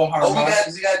 Little Oh,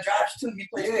 harmonics. we got Josh too. He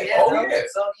plays Yeah, piano. oh, yeah.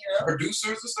 So, Producers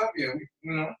and stuff, yeah.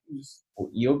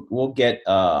 We'll get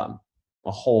a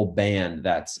whole band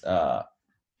that's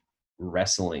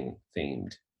wrestling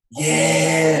themed.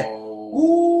 Yeah.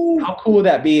 Oh. How cool would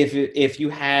that be if you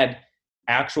had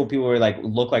actual people who like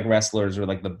look like wrestlers, or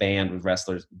like the band was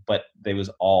wrestlers, but they was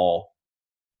all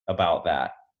about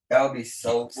that? That would be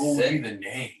so What would be sick. the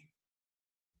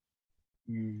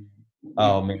name?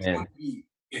 Oh, Would man. it be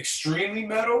extremely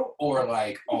metal or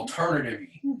like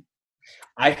alternative-y?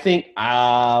 I think,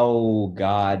 oh,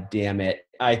 God damn it.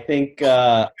 I think,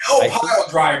 Pile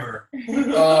Driver.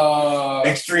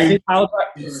 Extreme. Pile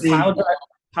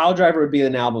Driver would be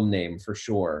an album name for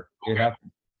sure.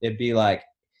 It'd be like,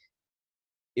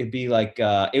 you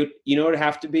know what it'd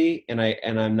have to be? And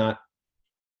I'm not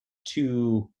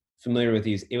too familiar with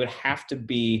these. It would have to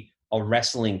be a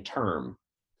wrestling term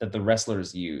that the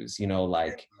wrestlers use,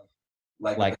 like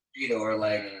Like a potato or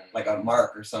like a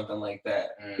mark or something like that.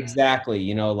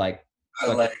 exactly, like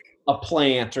Like a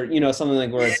plant, or something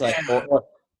like where it's like,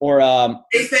 or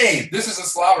Hey, This is a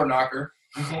slobber knocker.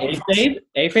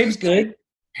 Afabe's good.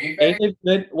 Afabe's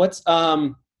good. What's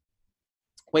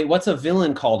a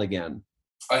villain called again?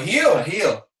 A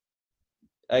heel.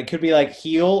 It could be like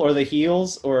Heel or the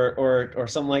Heels or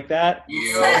something like that.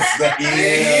 Heels.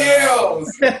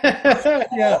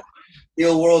 Yeah.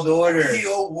 Heel World Order.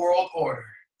 Heel World Order.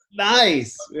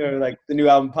 Nice. Like the new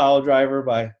album Pile Driver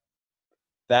by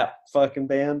that fucking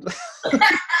band. The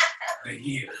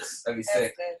heels. That'd be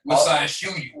sick. What size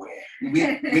shoe you wear? We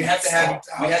have to have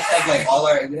like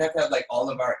all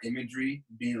of our imagery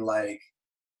be like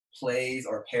plays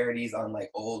or parodies on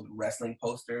like old wrestling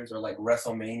posters or like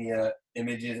WrestleMania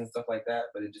images and stuff like that,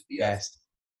 but it just be us.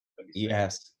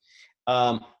 Yes.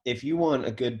 If you want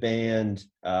a good band,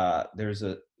 there's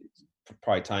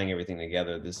probably tying everything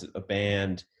together. This is a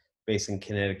band based in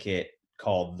Connecticut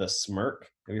called The Smirk.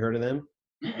 Have you heard of them?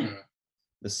 Mm-hmm.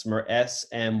 The Smirk,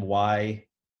 SMYRK,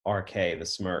 The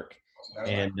Smirk.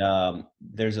 And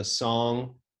there's a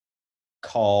song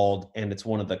called, and it's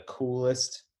one of the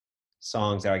coolest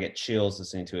songs that I get chills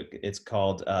listening to it. It's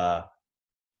called, I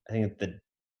think it's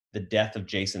the Death of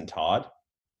Jason Todd.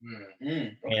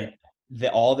 Okay. And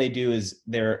all they do is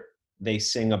they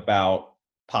sing about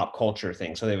pop culture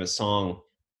things. So they have a song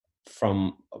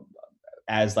from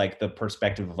as like the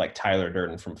perspective of like Tyler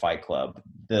Durden from Fight Club.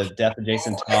 The Death of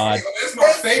Jason Todd. It's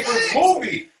my favorite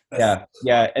movie. Yeah.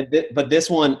 But this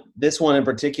one in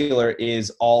particular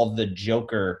is all the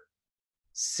Joker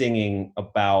singing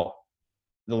about.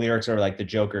 The lyrics are like the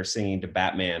Joker singing to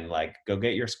Batman, like, "Go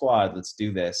get your squad, let's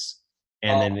do this."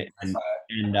 And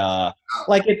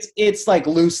like it's like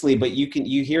loosely, but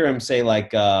you hear him say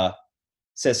like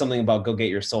says something about "go get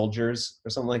your soldiers" or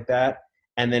something like that,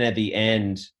 and then at the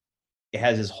end it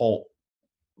has his whole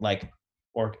like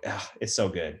it's so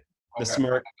good. The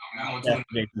smirk.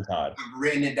 Jason Todd. I've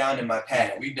written it down in my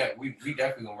pad. We definitely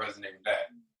gonna resonate with that.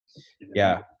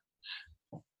 Yeah.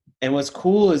 And what's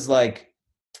cool is like,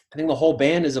 I think the whole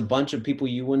band is a bunch of people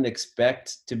you wouldn't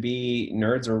expect to be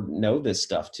nerds or know this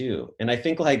stuff too. And I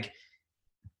think like,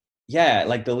 yeah,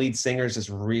 like the lead singer is just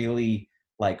really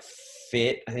like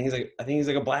fit. I think he's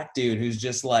like a black dude who's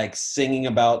just like singing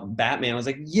about Batman. I was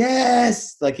like,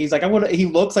 yes, like he's like, he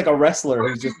looks like a wrestler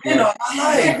who's just like,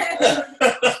 I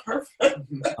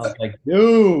was like,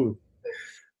 dude.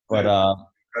 But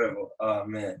incredible. Oh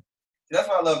man. That's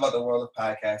what I love about the world of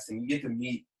podcasting. You get to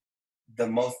meet the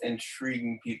most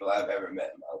intriguing people I've ever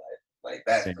met in my life. Like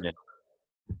that's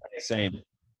same.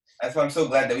 That's why I'm so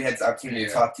glad that we had this opportunity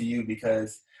to talk to you,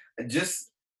 because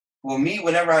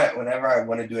whenever I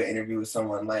want to do an interview with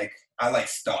someone, like I like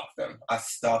stalk them. I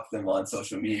stalk them on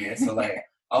social media. So like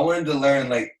I wanted to learn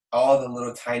like all the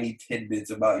little tiny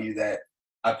tidbits about you that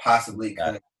I possibly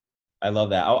could. I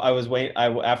love that. I was waiting.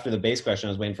 After the bass question,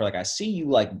 I was waiting for like, I see you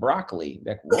like broccoli.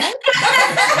 Like, what?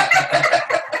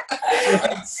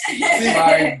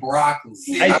 My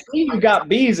broccoli. I see you got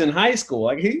B's in high school.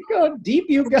 Like, how deep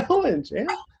you going, champ?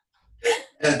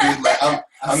 Yeah, dude, like,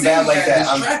 I'm bad like that.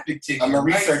 I'm a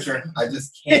researcher. I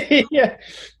just can't. Yeah.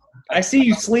 I see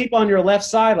you sleep on your left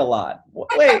side a lot.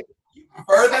 Wait. You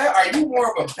prefer that? Are you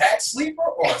more of a back sleeper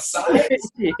or a side?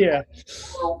 Yeah.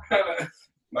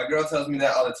 My girl tells me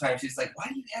that all the time. She's like, why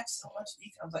do you have so much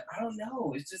detail? I was like, I don't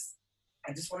know. It's just,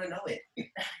 I just want to know it.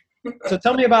 So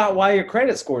tell me about why your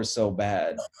credit score is so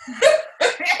bad.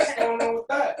 What's going on with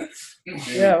that?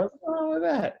 Yeah, what's going on with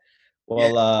that?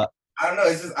 Well, I don't know.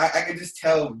 It's just, I could just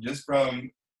tell just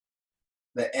from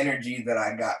the energy that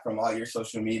I got from all your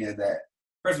social media that,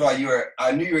 first of all,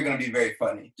 I knew you were going to be very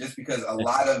funny, just because a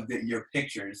lot of your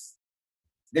pictures,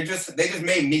 they just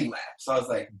made me laugh. So I was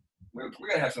like, we're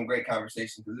going to have some great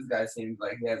conversations, because this guy seems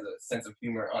like he has a sense of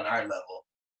humor on our level.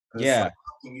 Yeah.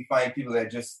 So we find people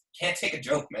that just can't take a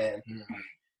joke, man.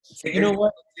 Mm-hmm. You know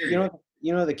what? You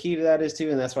know the key to that is too,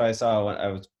 and that's why I saw when I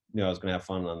was going to have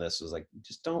fun on this, was like,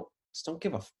 just don't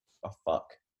give a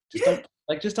fuck. Just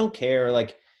don't care.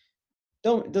 Like,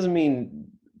 it doesn't mean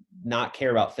not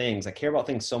care about things. I care about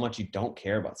things so much you don't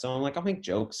care about. So I'm like, I'll make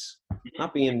jokes. I'm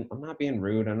not being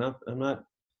rude. I'm not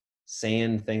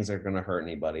saying things that are gonna hurt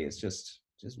anybody. It's just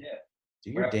do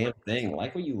your damn thing.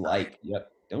 Like what you like. Yep.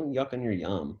 Don't yuck on your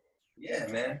yum. Yeah,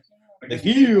 man. The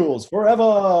heels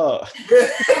forever.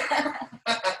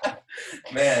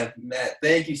 Man, Matt,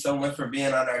 thank you so much for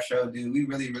being on our show, dude. We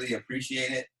really, really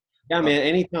appreciate it. Yeah, man.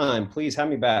 Anytime. Please have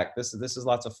me back. This is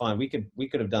lots of fun. We could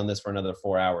have done this for another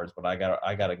 4 hours, but I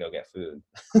gotta go get food.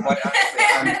 We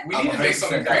need to make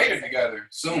something creative together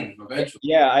soon, eventually.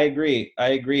 Yeah, I agree. I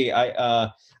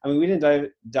mean, we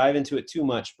didn't dive into it too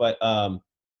much, but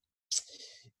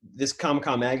this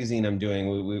Comic-Con magazine I'm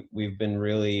doing, we've been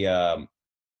really,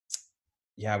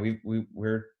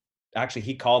 we're actually,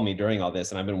 he called me during all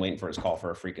this, and I've been waiting for his call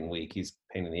for a freaking week. He's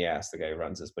a pain in the ass, the guy who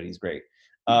runs this, but he's great.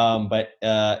 But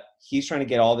he's trying to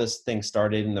get all this thing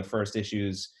started, and the first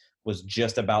issues was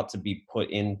just about to be put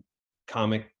in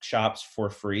comic shops for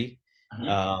free.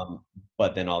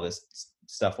 But then all this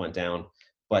stuff went down.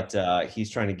 But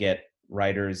he's trying to get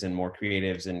writers and more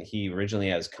creatives, and he originally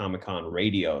has Comic-Con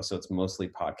radio, so it's mostly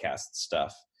podcast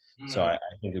stuff. So I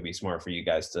think it'd be smart for you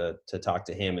guys to talk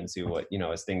to him and see what,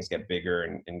 as things get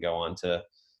bigger and go on to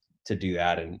do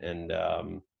that, and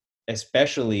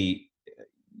especially,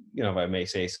 if I may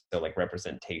say so, like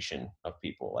representation of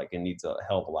people. Like it needs a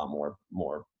hell of a lot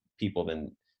more people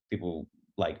than people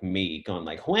like me going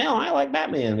like, well, I like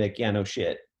Batman. Like, yeah, no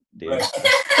shit, dude.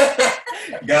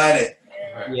 Got it.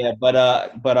 Yeah, but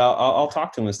I'll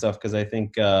talk to him and stuff, because I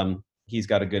think he's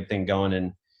got a good thing going,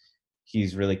 and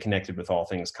he's really connected with all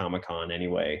things Comic-Con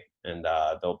anyway, and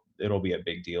it'll be a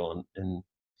big deal in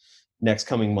next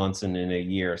coming months and in a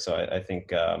year. So I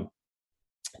think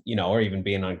or even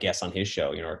being on guests on his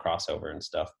show, or crossover and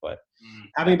stuff. But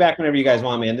have me back whenever you guys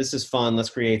want, man. This is fun. Let's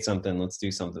create something. Let's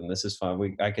do something. This is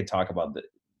fun. I could talk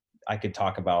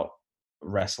about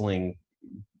wrestling,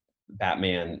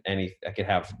 Batman. I could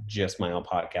have just my own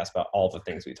podcast about all the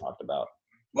things we talked about.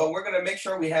 Well, we're going to make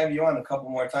sure we have you on a couple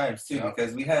more times too,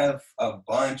 because we have a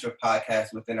bunch of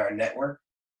podcasts within our network.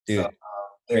 Dude, so,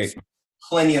 there's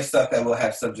plenty of stuff that we'll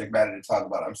have subject matter to talk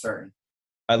about. I'm certain.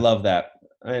 I love that.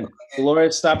 And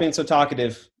Dolores, stop being so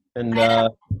talkative. And I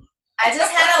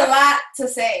just had a lot to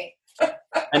say.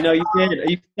 I know you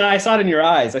did. I saw it in your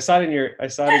eyes. I saw it in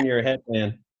your head,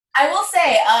 man. I will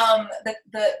say,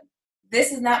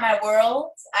 this is not my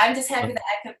world. I'm just happy that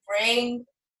I could bring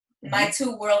my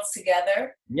two worlds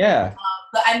together. Yeah.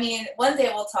 But I mean, one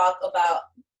day we'll talk about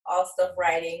all stuff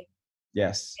writing.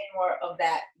 Yes. And more of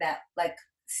that like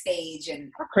stage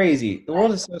and crazy. The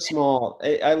world is so small.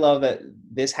 I love that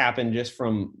this happened just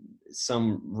from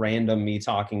some random me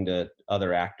talking to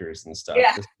other actors and stuff.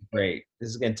 Yeah. This is great. This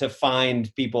is good to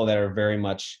find people that are very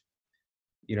much,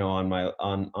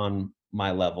 on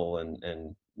my level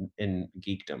and in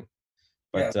geekdom.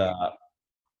 But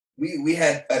we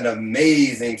had an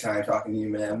amazing time talking to you,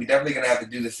 man. We definitely gonna have to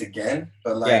do this again.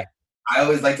 But I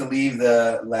always like to leave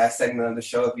the last segment of the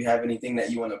show if you have anything that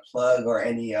you want to plug or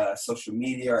any social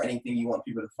media or anything you want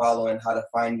people to follow and how to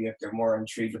find you if they're more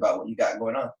intrigued about what you got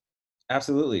going on.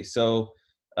 Absolutely. So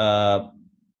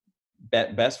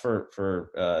best for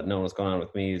knowing what's going on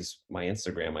with me is my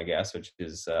Instagram, I guess, which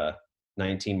is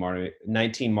 19 Marty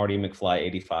McFly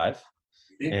 85.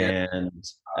 And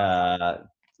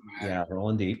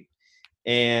rolling deep.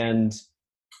 And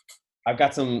I've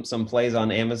got some plays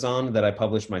on Amazon that I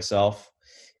published myself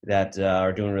that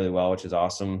are doing really well, which is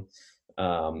awesome.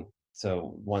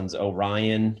 So one's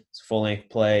Orion, it's a full-length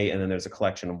play, and then there's a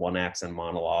collection of one-acts and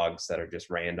monologues that are just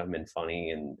random and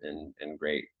funny and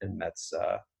great. And that's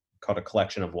called A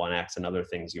Collection of One-Acts and Other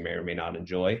Things You May or May Not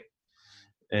Enjoy.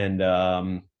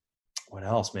 And what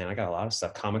else, man? I got a lot of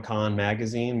stuff. Comic-Con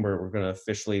magazine, where we're going to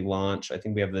officially launch. I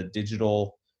think we have the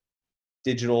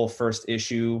digital first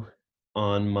issue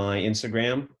on my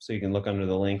Instagram. So you can look under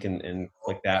the link and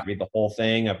click that, read the whole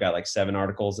thing. I've got like 7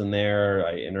 articles in there.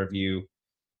 I interview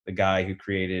the guy who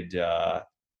created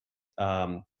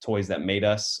Toys That Made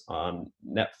Us on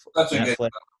Netflix.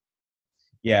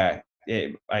 Yeah,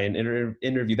 I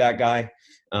interviewed that guy.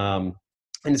 And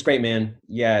it's great, man.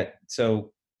 Yeah,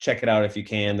 so check it out if you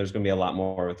can. There's going to be a lot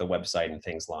more with the website and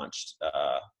things launched.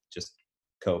 Just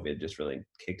COVID just really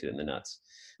kicked it in the nuts.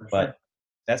 But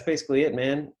that's basically it,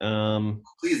 man.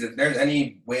 Please, if there's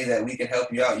any way that we can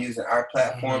help you out using our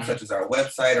platform, such as our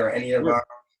website or any of our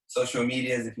social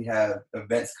medias, if you have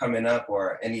events coming up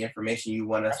or any information you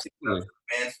want us to give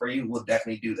fans for you, we'll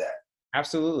definitely do that.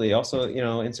 Absolutely. Also,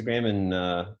 Instagram and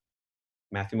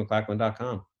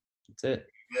MatthewMcLachlan.com. That's it.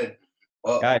 Good.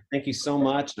 Well, guys, thank you so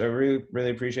much. I really, really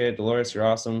appreciate it. Dolores, you're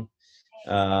awesome.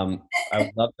 I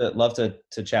would love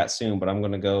to chat soon, but I'm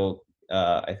going to go.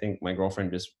 I think my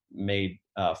girlfriend just made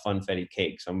funfetti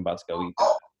cake, so I'm about to go eat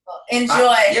that. Enjoy.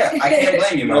 I can't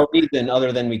blame you, man. No reason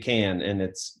other than we can, and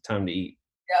it's time to eat.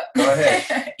 Yep. Go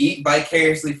ahead. Eat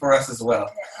vicariously for us as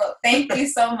well. Thank you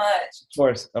so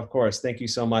much. Of course. Thank you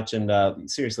so much. And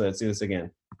seriously, let's do this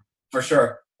again. For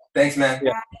sure. Thanks, man.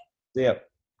 Yeah. See ya.